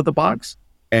there out of the box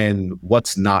and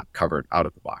what's not covered out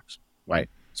of the box, right?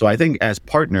 So I think as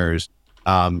partners,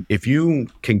 if you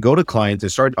can go to clients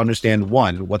and start to understand,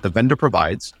 one, what the vendor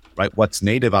provides, right? What's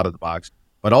native out of the box,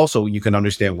 but also you can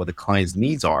understand what the client's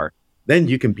needs are, then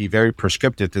you can be very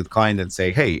prescriptive to the client and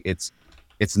say, hey, it's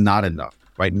not enough,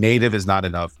 right? Native is not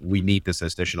enough. We need this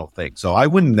additional thing. So I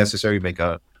wouldn't necessarily make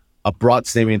a broad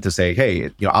statement to say, hey,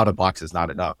 out of box is not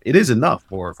enough. It is enough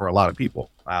for a lot of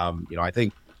people. I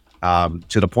think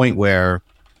to the point where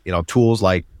tools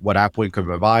like what AvePoint could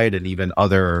provide, and even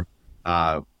other,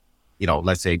 uh,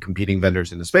 let's say competing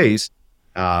vendors in the space,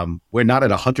 we're not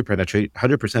at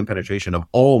 100% penetration of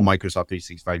all Microsoft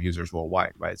 365 users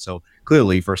worldwide, right? So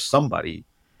clearly, for somebody,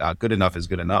 good enough is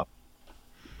good enough.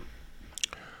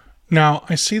 Now,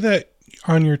 I see that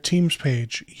on your Teams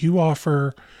page, you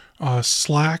offer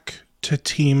Slack to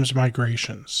Teams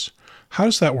migrations. How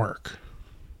does that work?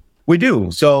 We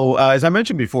do. So, as I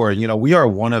mentioned before, we are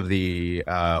one of the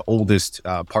oldest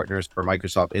partners for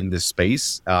Microsoft in this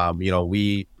space.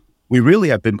 We really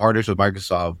have been partners with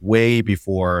Microsoft way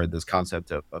before this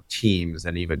concept of Teams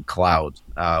and even cloud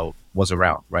was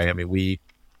around, right? I mean, we've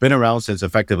been around since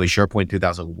effectively SharePoint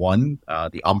 2001,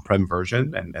 the on-prem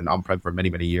version, and on-prem for many,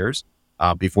 many years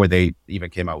before they even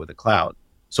came out with the cloud.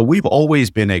 So we've always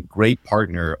been a great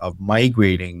partner of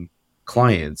migrating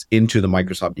clients into the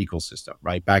Microsoft ecosystem,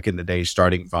 right? Back in the day,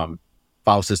 starting from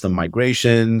file system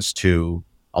migrations to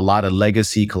a lot of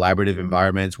legacy collaborative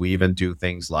environments. We even do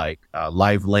things like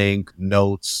Live Link,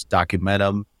 Notes,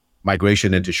 Documentum,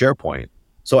 migration into SharePoint.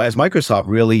 So as Microsoft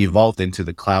really evolved into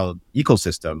the cloud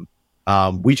ecosystem,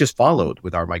 we just followed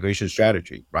with our migration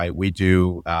strategy, right? We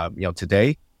do,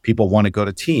 today people want to go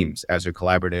to Teams as a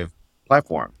collaborative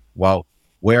platform. Well,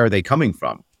 where are they coming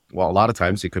from? Well, a lot of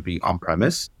times it could be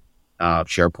on-premise,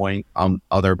 SharePoint,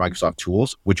 other Microsoft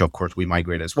tools, which of course we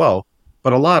migrate as well.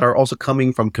 But a lot are also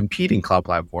coming from competing cloud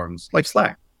platforms like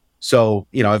Slack. So,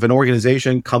 if an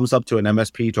organization comes up to an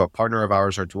MSP, to a partner of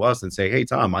ours or to us and say, hey,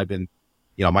 Tom,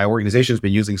 my organization's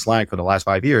been using Slack for the last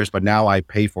 5 years, but now I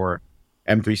pay for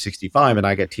M365 and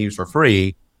I get Teams for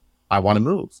free. I want to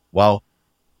move. Well,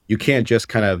 you can't just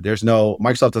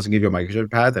Microsoft doesn't give you a migration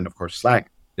path. And of course,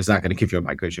 Slack is not going to give you a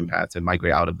migration path and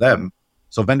migrate out of them.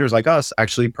 So vendors like us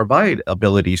actually provide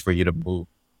abilities for you to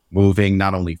moving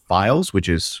not only files, which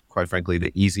is quite frankly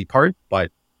the easy part,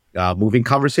 but moving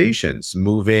conversations,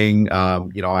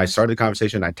 I started a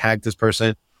conversation, I tagged this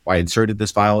person, or I inserted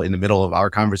this file in the middle of our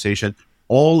conversation.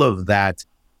 All of that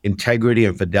integrity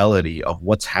and fidelity of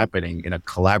what's happening in a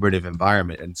collaborative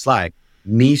environment in Slack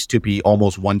needs to be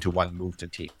almost one-to-one moved to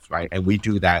Teams, right? And we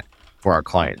do that for our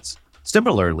clients.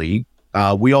 Similarly,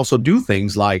 we also do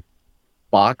things like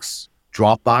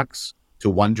Dropbox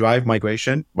to OneDrive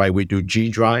migration, right? We do G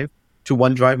Drive to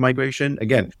OneDrive migration.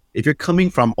 Again, if you're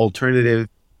coming from alternative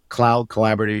cloud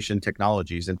collaboration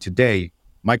technologies, and today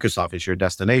Microsoft is your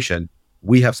destination,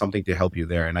 we have something to help you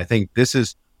there. And I think this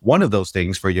is one of those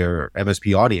things for your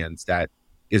MSP audience that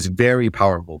is very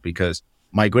powerful, because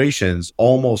migrations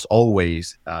almost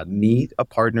always need a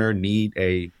partner, need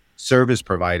a service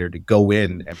provider to go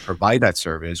in and provide that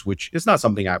service, which is not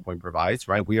something AvePoint provides,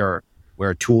 right? We're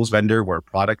a tools vendor, we're a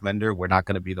product vendor. We're not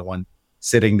going to be the one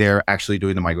sitting there actually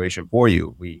doing the migration for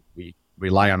you. We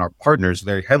rely on our partners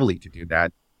very heavily to do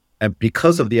that. And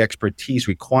because of the expertise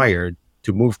required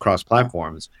to move cross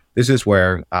platforms, this is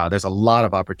where there's a lot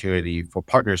of opportunity for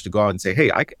partners to go out and say, hey,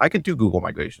 I can do Google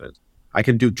migrations. I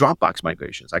can do Dropbox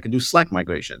migrations. I can do Slack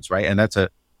migrations, right? And that's a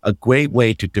great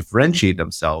way to differentiate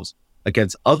themselves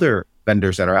against other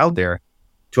vendors that are out there,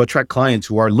 to attract clients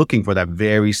who are looking for that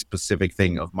very specific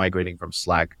thing of migrating from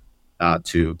Slack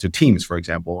to Teams, for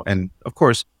example. And of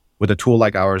course, with a tool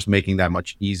like ours, making that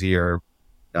much easier,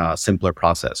 simpler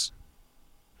process.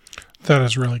 That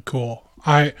is really cool.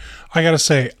 I gotta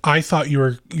say, I thought you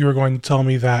were going to tell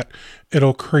me that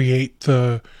it'll create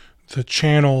the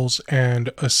channels and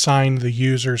assign the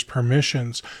users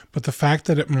permissions, but the fact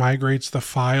that it migrates the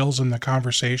files and the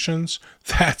conversations,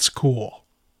 that's cool.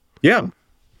 Yeah.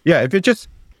 Yeah. If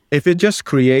it just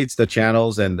creates the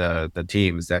channels and the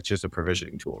teams, that's just a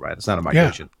provisioning tool, right? It's not a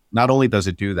migration. Yeah. Not only does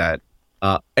it do that,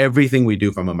 everything we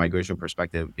do from a migration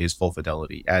perspective is full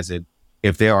fidelity, as in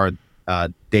if there are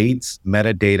dates,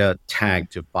 metadata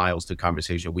tagged to files to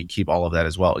conversation, we keep all of that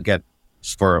as well. Again,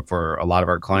 for a lot of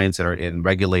our clients that are in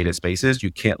regulated spaces,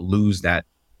 you can't lose that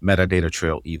metadata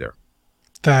trail either.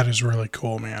 That is really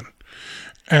cool, man.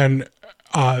 And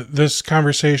this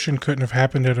conversation couldn't have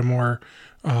happened at a more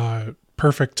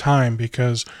perfect time,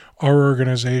 because our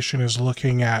organization is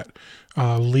looking at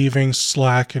leaving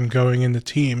Slack and going into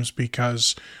Teams,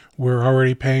 because we're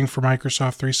already paying for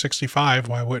Microsoft 365.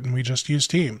 Why wouldn't we just use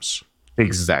Teams?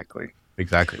 Exactly.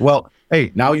 Well,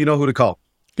 hey, now you know who to call.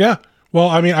 Yeah. Well,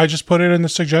 I mean, I just put it in the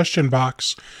suggestion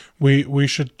box. We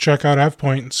should check out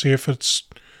AvePoint and see if it's,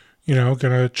 going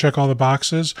to check all the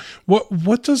boxes.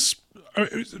 What does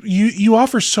you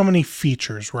offer so many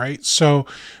features, right? So,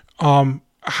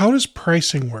 how does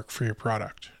pricing work for your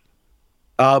product?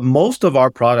 Most of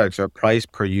our products are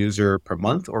priced per user per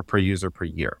month or per user per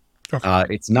year. Okay.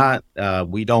 It's not,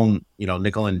 we don't,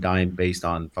 nickel and dime based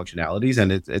on functionalities.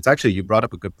 And it's actually, you brought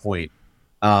up a good point.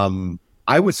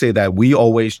 I would say that we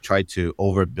always try to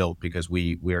overbuild because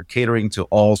we are catering to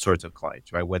all sorts of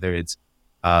clients, right? Whether it's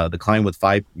the client with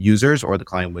 5 users or the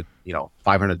client with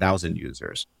 500,000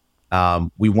 users.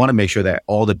 We want to make sure that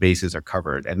all the bases are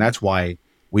covered, and that's why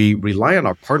we rely on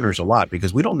our partners a lot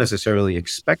because we don't necessarily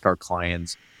expect our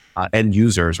clients, end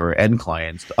users or end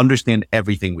clients, to understand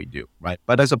everything we do, right?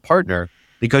 But as a partner,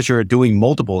 because you're doing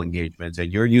multiple engagements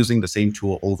and you're using the same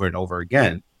tool over and over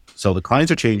again, so the clients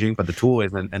are changing, but the tool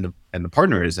isn't, and the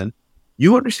partner isn't.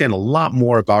 You understand a lot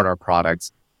more about our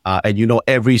products, and you know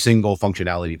every single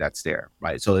functionality that's there,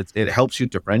 right? So it helps you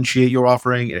differentiate your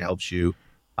offering. It helps you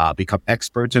become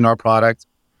experts in our product,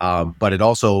 but it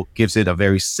also gives it a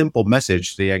very simple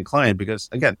message to the end client because,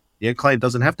 again, the end client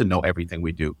doesn't have to know everything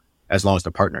we do as long as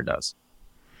the partner does.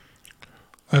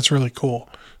 That's really cool.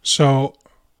 So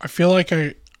I feel like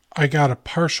I got a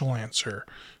partial answer.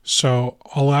 So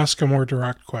I'll ask a more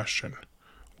direct question.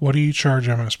 What do you charge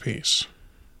MSPs?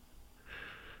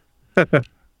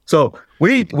 So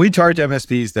we charge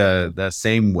MSPs the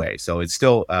same way. So it's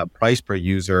still price per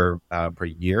user per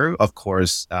year. Of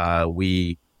course,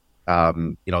 we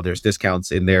there's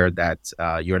discounts in there that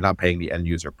you're not paying the end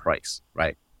user price,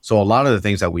 right? So a lot of the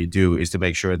things that we do is to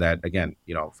make sure that, again,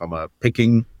 from a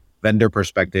picking vendor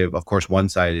perspective, of course, one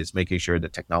side is making sure the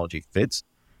technology fits,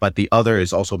 but the other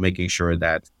is also making sure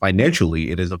that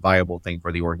financially it is a viable thing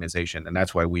for the organization, and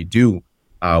that's why we do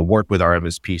work with our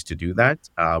MSPs to do that.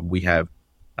 We have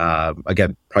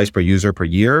again, price per user per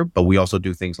year, but we also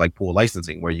do things like pool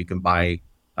licensing where you can buy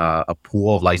a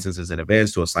pool of licenses in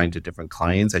advance to assign to different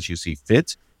clients as you see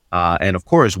fit. And of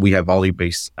course, we have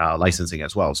volume-based licensing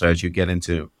as well. So as you get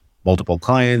into multiple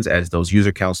clients, as those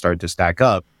user counts start to stack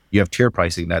up, you have tier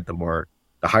pricing that the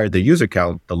higher the user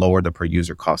count, the lower the per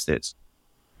user cost is.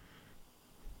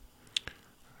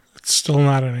 It's still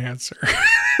not an answer.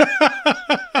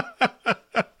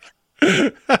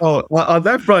 Oh, well, on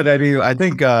that front, I mean, I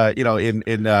think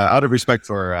in out of respect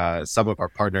for some of our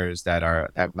partners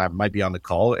that might be on the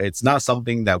call, it's not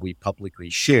something that we publicly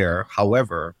share.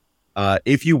 However,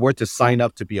 if you were to sign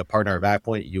up to be a partner of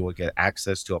AvePoint, you will get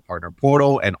access to a partner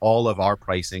portal, and all of our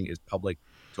pricing is public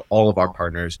to all of our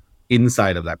partners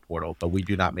inside of that portal. But we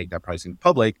do not make that pricing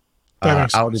public That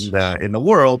makes out sense. in the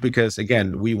world because,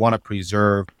 again, we want to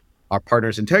preserve our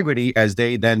partners' integrity as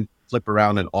they then flip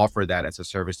around and offer that as a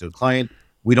service to the client.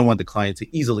 We don't want the client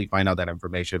to easily find out that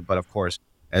information. But of course,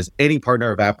 as any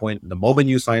partner of AvePoint, the moment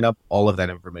you sign up, all of that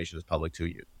information is public to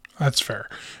you. That's fair.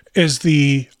 Is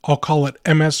the, I'll call it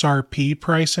MSRP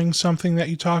pricing, something that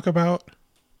you talk about?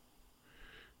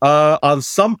 On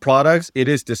some products, it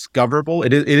is discoverable.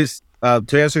 It is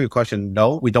to answer your question,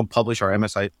 no, we don't publish our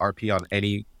MSRP on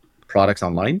any products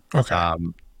online. Okay.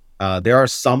 There are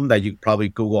some that you probably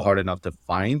Google hard enough to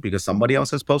find because somebody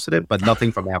else has posted it, but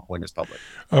nothing from AvePoint is public.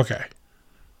 Okay.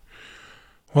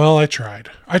 Well, I tried.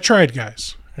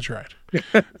 Guys. I tried.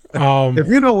 If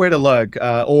you know where to look,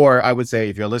 or I would say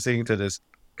if you're listening to this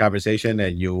conversation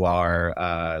and you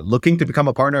are looking to become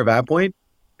a partner of AvePoint,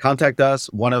 contact us.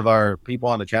 One of our people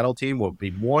on the channel team will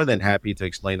be more than happy to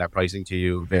explain that pricing to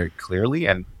you very clearly.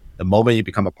 And the moment you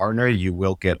become a partner, you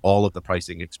will get all of the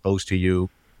pricing exposed to you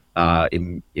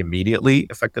immediately,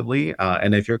 effectively.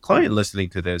 And if you're a client listening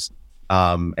to this,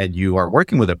 and you are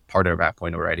working with a partner of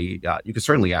AvePoint already, you can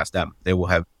certainly ask them. They will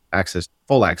have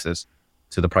full access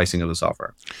to the pricing of the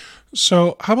software.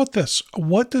 So, how about this?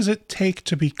 What does it take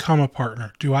to become a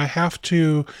partner? Do I have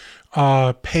to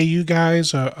pay you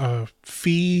guys a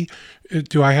fee?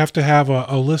 Do I have to have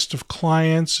a list of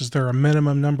clients? Is there a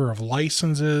minimum number of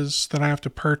licenses that I have to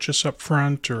purchase up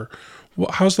front? Or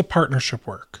how's the partnership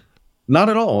work? Not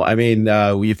at all. I mean,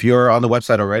 if you're on the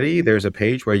website already, there's a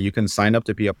page where you can sign up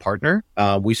to be a partner.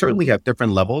 We certainly have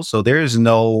different levels. So there is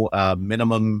no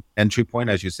minimum entry point.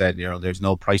 As you said, there's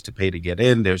no price to pay to get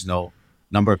in. There's no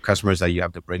number of customers that you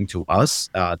have to bring to us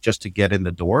just to get in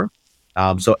the door.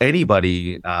 So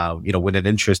anybody, with an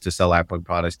interest to sell AvePoint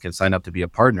products can sign up to be a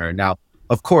partner. Now,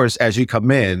 of course, as you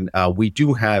come in, we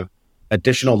do have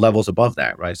additional levels above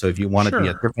that, right? So if you want to be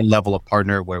a Sure. different level of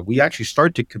partner where we actually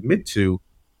start to commit to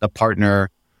the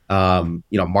partner,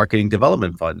 marketing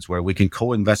development funds where we can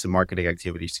co-invest in marketing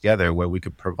activities together, where we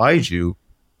could provide you,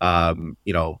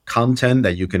 content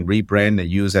that you can rebrand and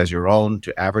use as your own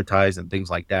to advertise and things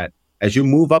like that. As you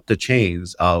move up the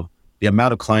chains of the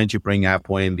amount of clients you bring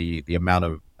AvePoint, the amount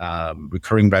of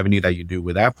recurring revenue that you do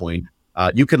with AvePoint,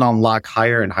 you can unlock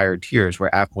higher and higher tiers where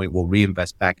AvePoint will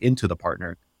reinvest back into the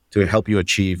partner to help you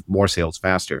achieve more sales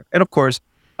faster. And of course,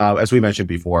 as we mentioned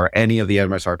before, any of the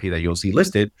MSRP that you'll see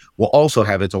listed will also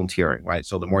have its own tiering, right?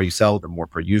 So the more you sell, the more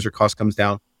per user cost comes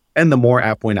down, and the more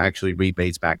AvePoint actually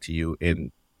rebates back to you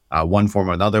in one form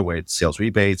or another, where it's sales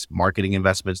rebates, marketing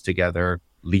investments together,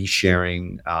 lead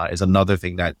sharing is another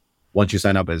thing that once you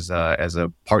sign up as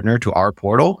a partner to our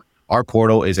portal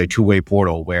is a two-way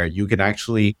portal where you can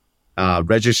actually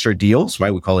register deals,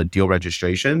 right? We call it deal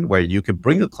registration, where you can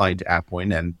bring a client to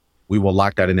AvePoint and we will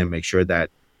lock that in and make sure that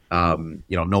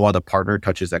no other partner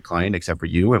touches that client except for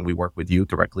you, and we work with you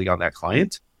directly on that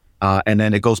client. And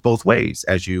then it goes both ways.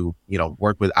 As you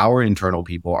work with our internal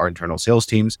people, our internal sales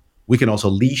teams, we can also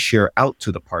lead share out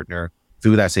to the partner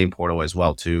through that same portal as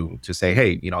well to say,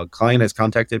 hey, a client has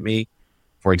contacted me,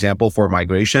 for example, for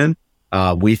migration.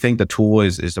 We think the tool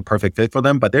is the perfect fit for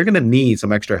them, but they're going to need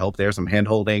some extra help there, some hand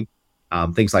holding,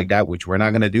 things like that, which we're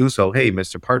not going to do. So, hey,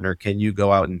 Mr. Partner, can you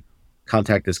go out and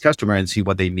contact this customer and see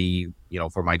what they need,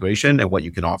 for migration and what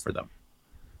you can offer them?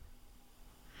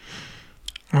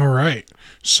 All right.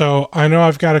 So I know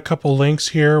I've got a couple links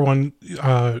here. When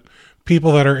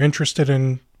people that are interested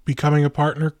in becoming a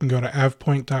partner can go to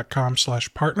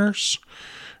avepoint.com/partners,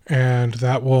 and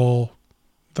that will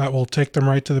take them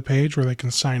right to the page where they can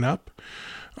sign up.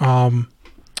 I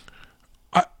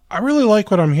really like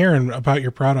what I'm hearing about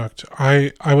your product.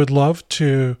 I would love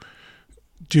to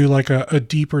do like a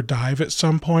deeper dive at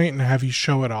some point and have you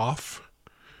show it off.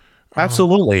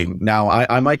 Absolutely. Now,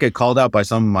 I might get called out by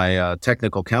some of my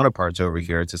technical counterparts over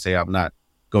here to say I'm not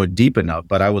going deep enough,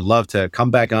 but I would love to come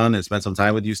back on and spend some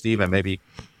time with you, Steve, and maybe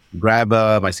grab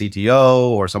my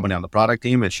CTO or somebody on the product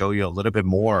team and show you a little bit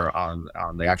more on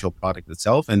the actual product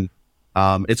itself. And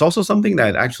it's also something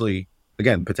that actually,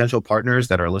 again, potential partners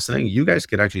that are listening, you guys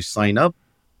could actually sign up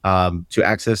to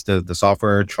access the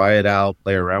software, try it out,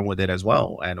 play around with it as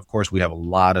well. And of course, we have a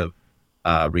lot of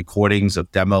recordings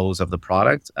of demos of the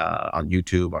product on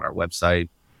YouTube, on our website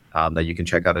that you can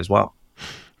check out as well.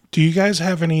 Do you guys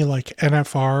have any like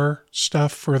NFR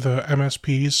stuff for the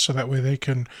MSPs so that way they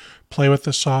can play with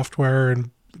the software and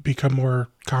become more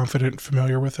confident and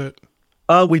familiar with it?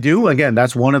 We do. Again,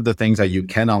 that's one of the things that you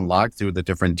can unlock through the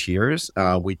different tiers.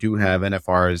 We do have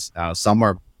NFRs. Some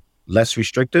are less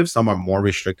restrictive, some are more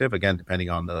restrictive, again, depending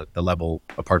on the level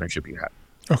of partnership you have.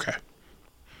 Okay.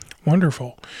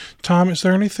 Wonderful. Tom, is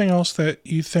there anything else that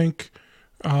you think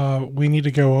we need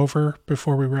to go over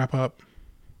before we wrap up?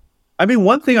 I mean,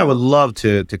 one thing I would love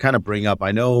to kind of bring up,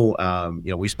 I know,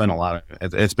 we spent a lot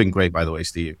of, it's been great, by the way,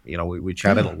 Steve, we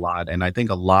chatted a lot, and I think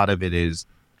a lot of it is,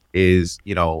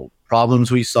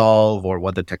 problems we solve or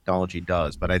what the technology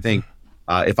does. But I think,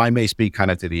 if I may speak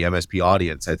kind of to the MSP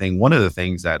audience, I think one of the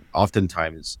things that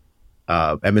oftentimes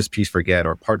MSPs forget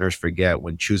or partners forget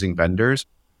when choosing vendors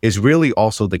is really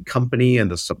also the company and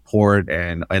the support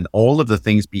and all of the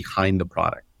things behind the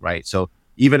product, right? So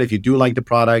even if you do like the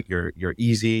product, you're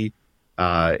easy,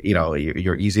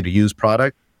 you're easy to use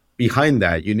product. Behind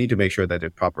that, you need to make sure that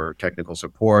there's proper technical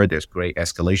support, there's great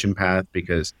escalation path,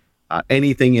 because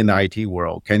anything in the IT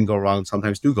world can go wrong,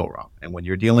 sometimes do go wrong. And when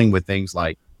you're dealing with things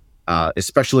like,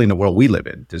 especially in the world we live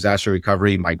in, disaster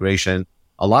recovery, migration,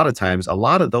 a lot of times, a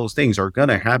lot of those things are going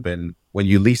to happen when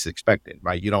you least expect it,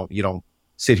 right? You don't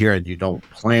sit here and you don't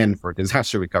plan for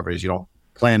disaster recoveries. You don't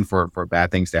plan for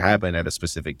bad things to happen at a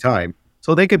specific time.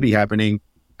 So they could be happening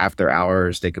after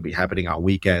hours. They could be happening on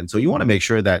weekends. So you want to make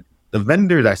sure that the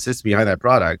vendor that sits behind that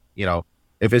product,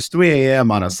 if it's 3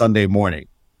 a.m. on a Sunday morning,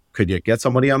 could you get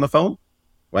somebody on the phone,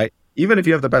 right? Even if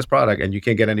you have the best product and you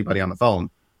can't get anybody on the phone,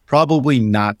 probably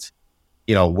not,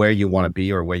 where you want to be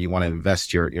or where you want to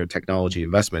invest your technology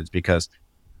investments, because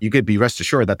you could be rest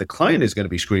assured that the client is going to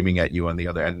be screaming at you on the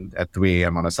other end at 3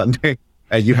 a.m. on a Sunday,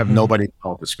 and you have nobody to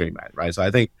call to scream at, right? So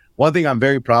I think one thing I'm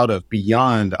very proud of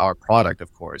beyond our product,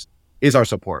 of course, is our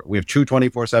support. We have true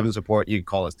 24/7 support. You can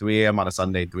call us 3 a.m. on a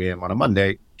Sunday, 3 a.m. on a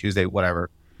Monday, Tuesday, whatever.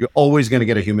 You're always going to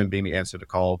get a human being to answer the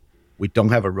call. We don't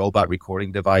have a robot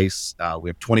recording device. We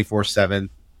have 24/7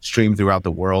 stream throughout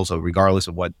the world. So regardless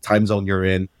of what time zone you're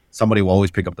in, somebody will always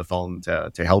pick up the phone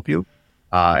to help you.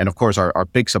 And of course, our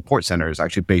big support center is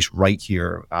actually based right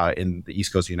here in the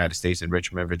East Coast of the United States in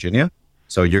Richmond, Virginia.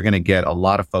 So you're going to get a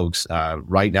lot of folks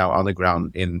right now on the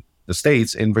ground in the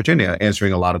States, in Virginia,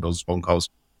 answering a lot of those phone calls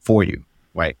for you,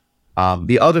 right?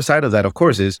 The other side of that, of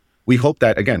course, is we hope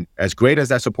that, again, as great as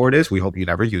that support is, we hope you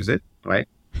never use it, right?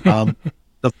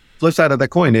 The flip side of that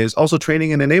coin is also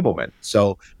training and enablement.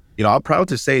 So, I'm proud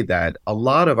to say that a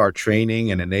lot of our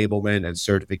training and enablement and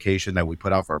certification that we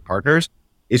put out for our partners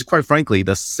is, quite frankly,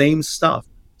 the same stuff,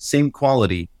 same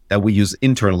quality that we use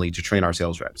internally to train our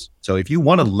sales reps. So if you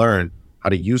want to learn how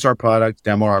to use our product,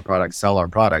 demo our product, sell our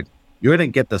product, you're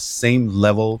going to get the same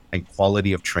level and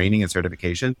quality of training and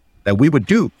certification that we would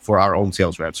do for our own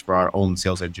sales reps, for our own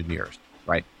sales engineers,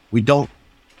 right? We don't,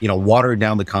 water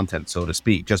down the content, so to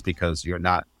speak, just because you're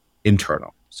not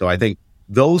internal. So I think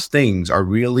those things are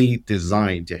really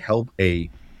designed to help a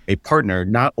partner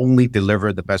not only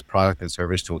deliver the best product and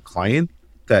service to a client,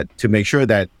 that to make sure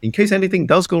that in case anything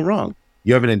does go wrong,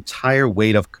 you have an entire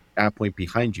weight of AvePoint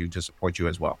behind you to support you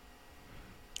as well.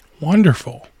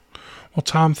 Wonderful. Well,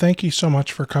 Tom, thank you so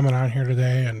much for coming on here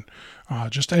today and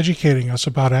just educating us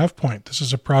about AvePoint. This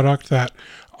is a product that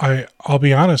I'll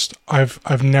be honest,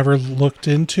 I've never looked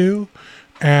into,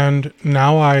 and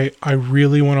now I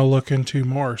really want to look into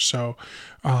more. So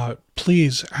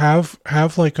please have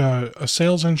like a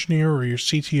sales engineer or your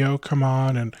CTO come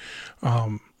on and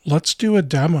let's do a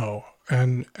demo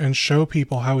and show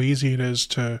people how easy it is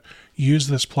to use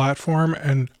this platform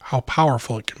and how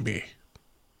powerful it can be.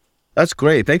 That's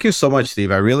great. Thank you so much,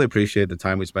 Steve. I really appreciate the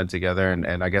time we spent together.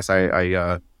 And I guess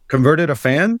I converted a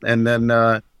fan and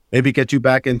then maybe get you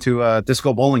back into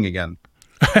disco bowling again.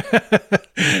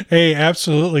 Hey,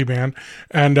 absolutely, man.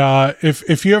 And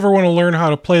if you ever want to learn how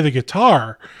to play the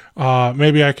guitar,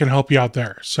 maybe I can help you out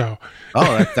there. So,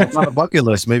 oh, that's on a bucket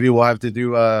list. Maybe we'll have to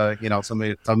do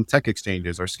some tech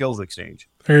exchanges or skills exchange.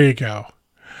 There you go.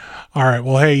 All right.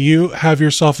 Well, hey, you have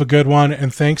yourself a good one.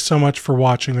 And thanks so much for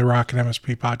watching the Rocket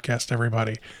MSP podcast,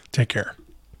 everybody. Take care.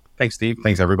 Thanks, Steve.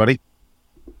 Thanks, everybody.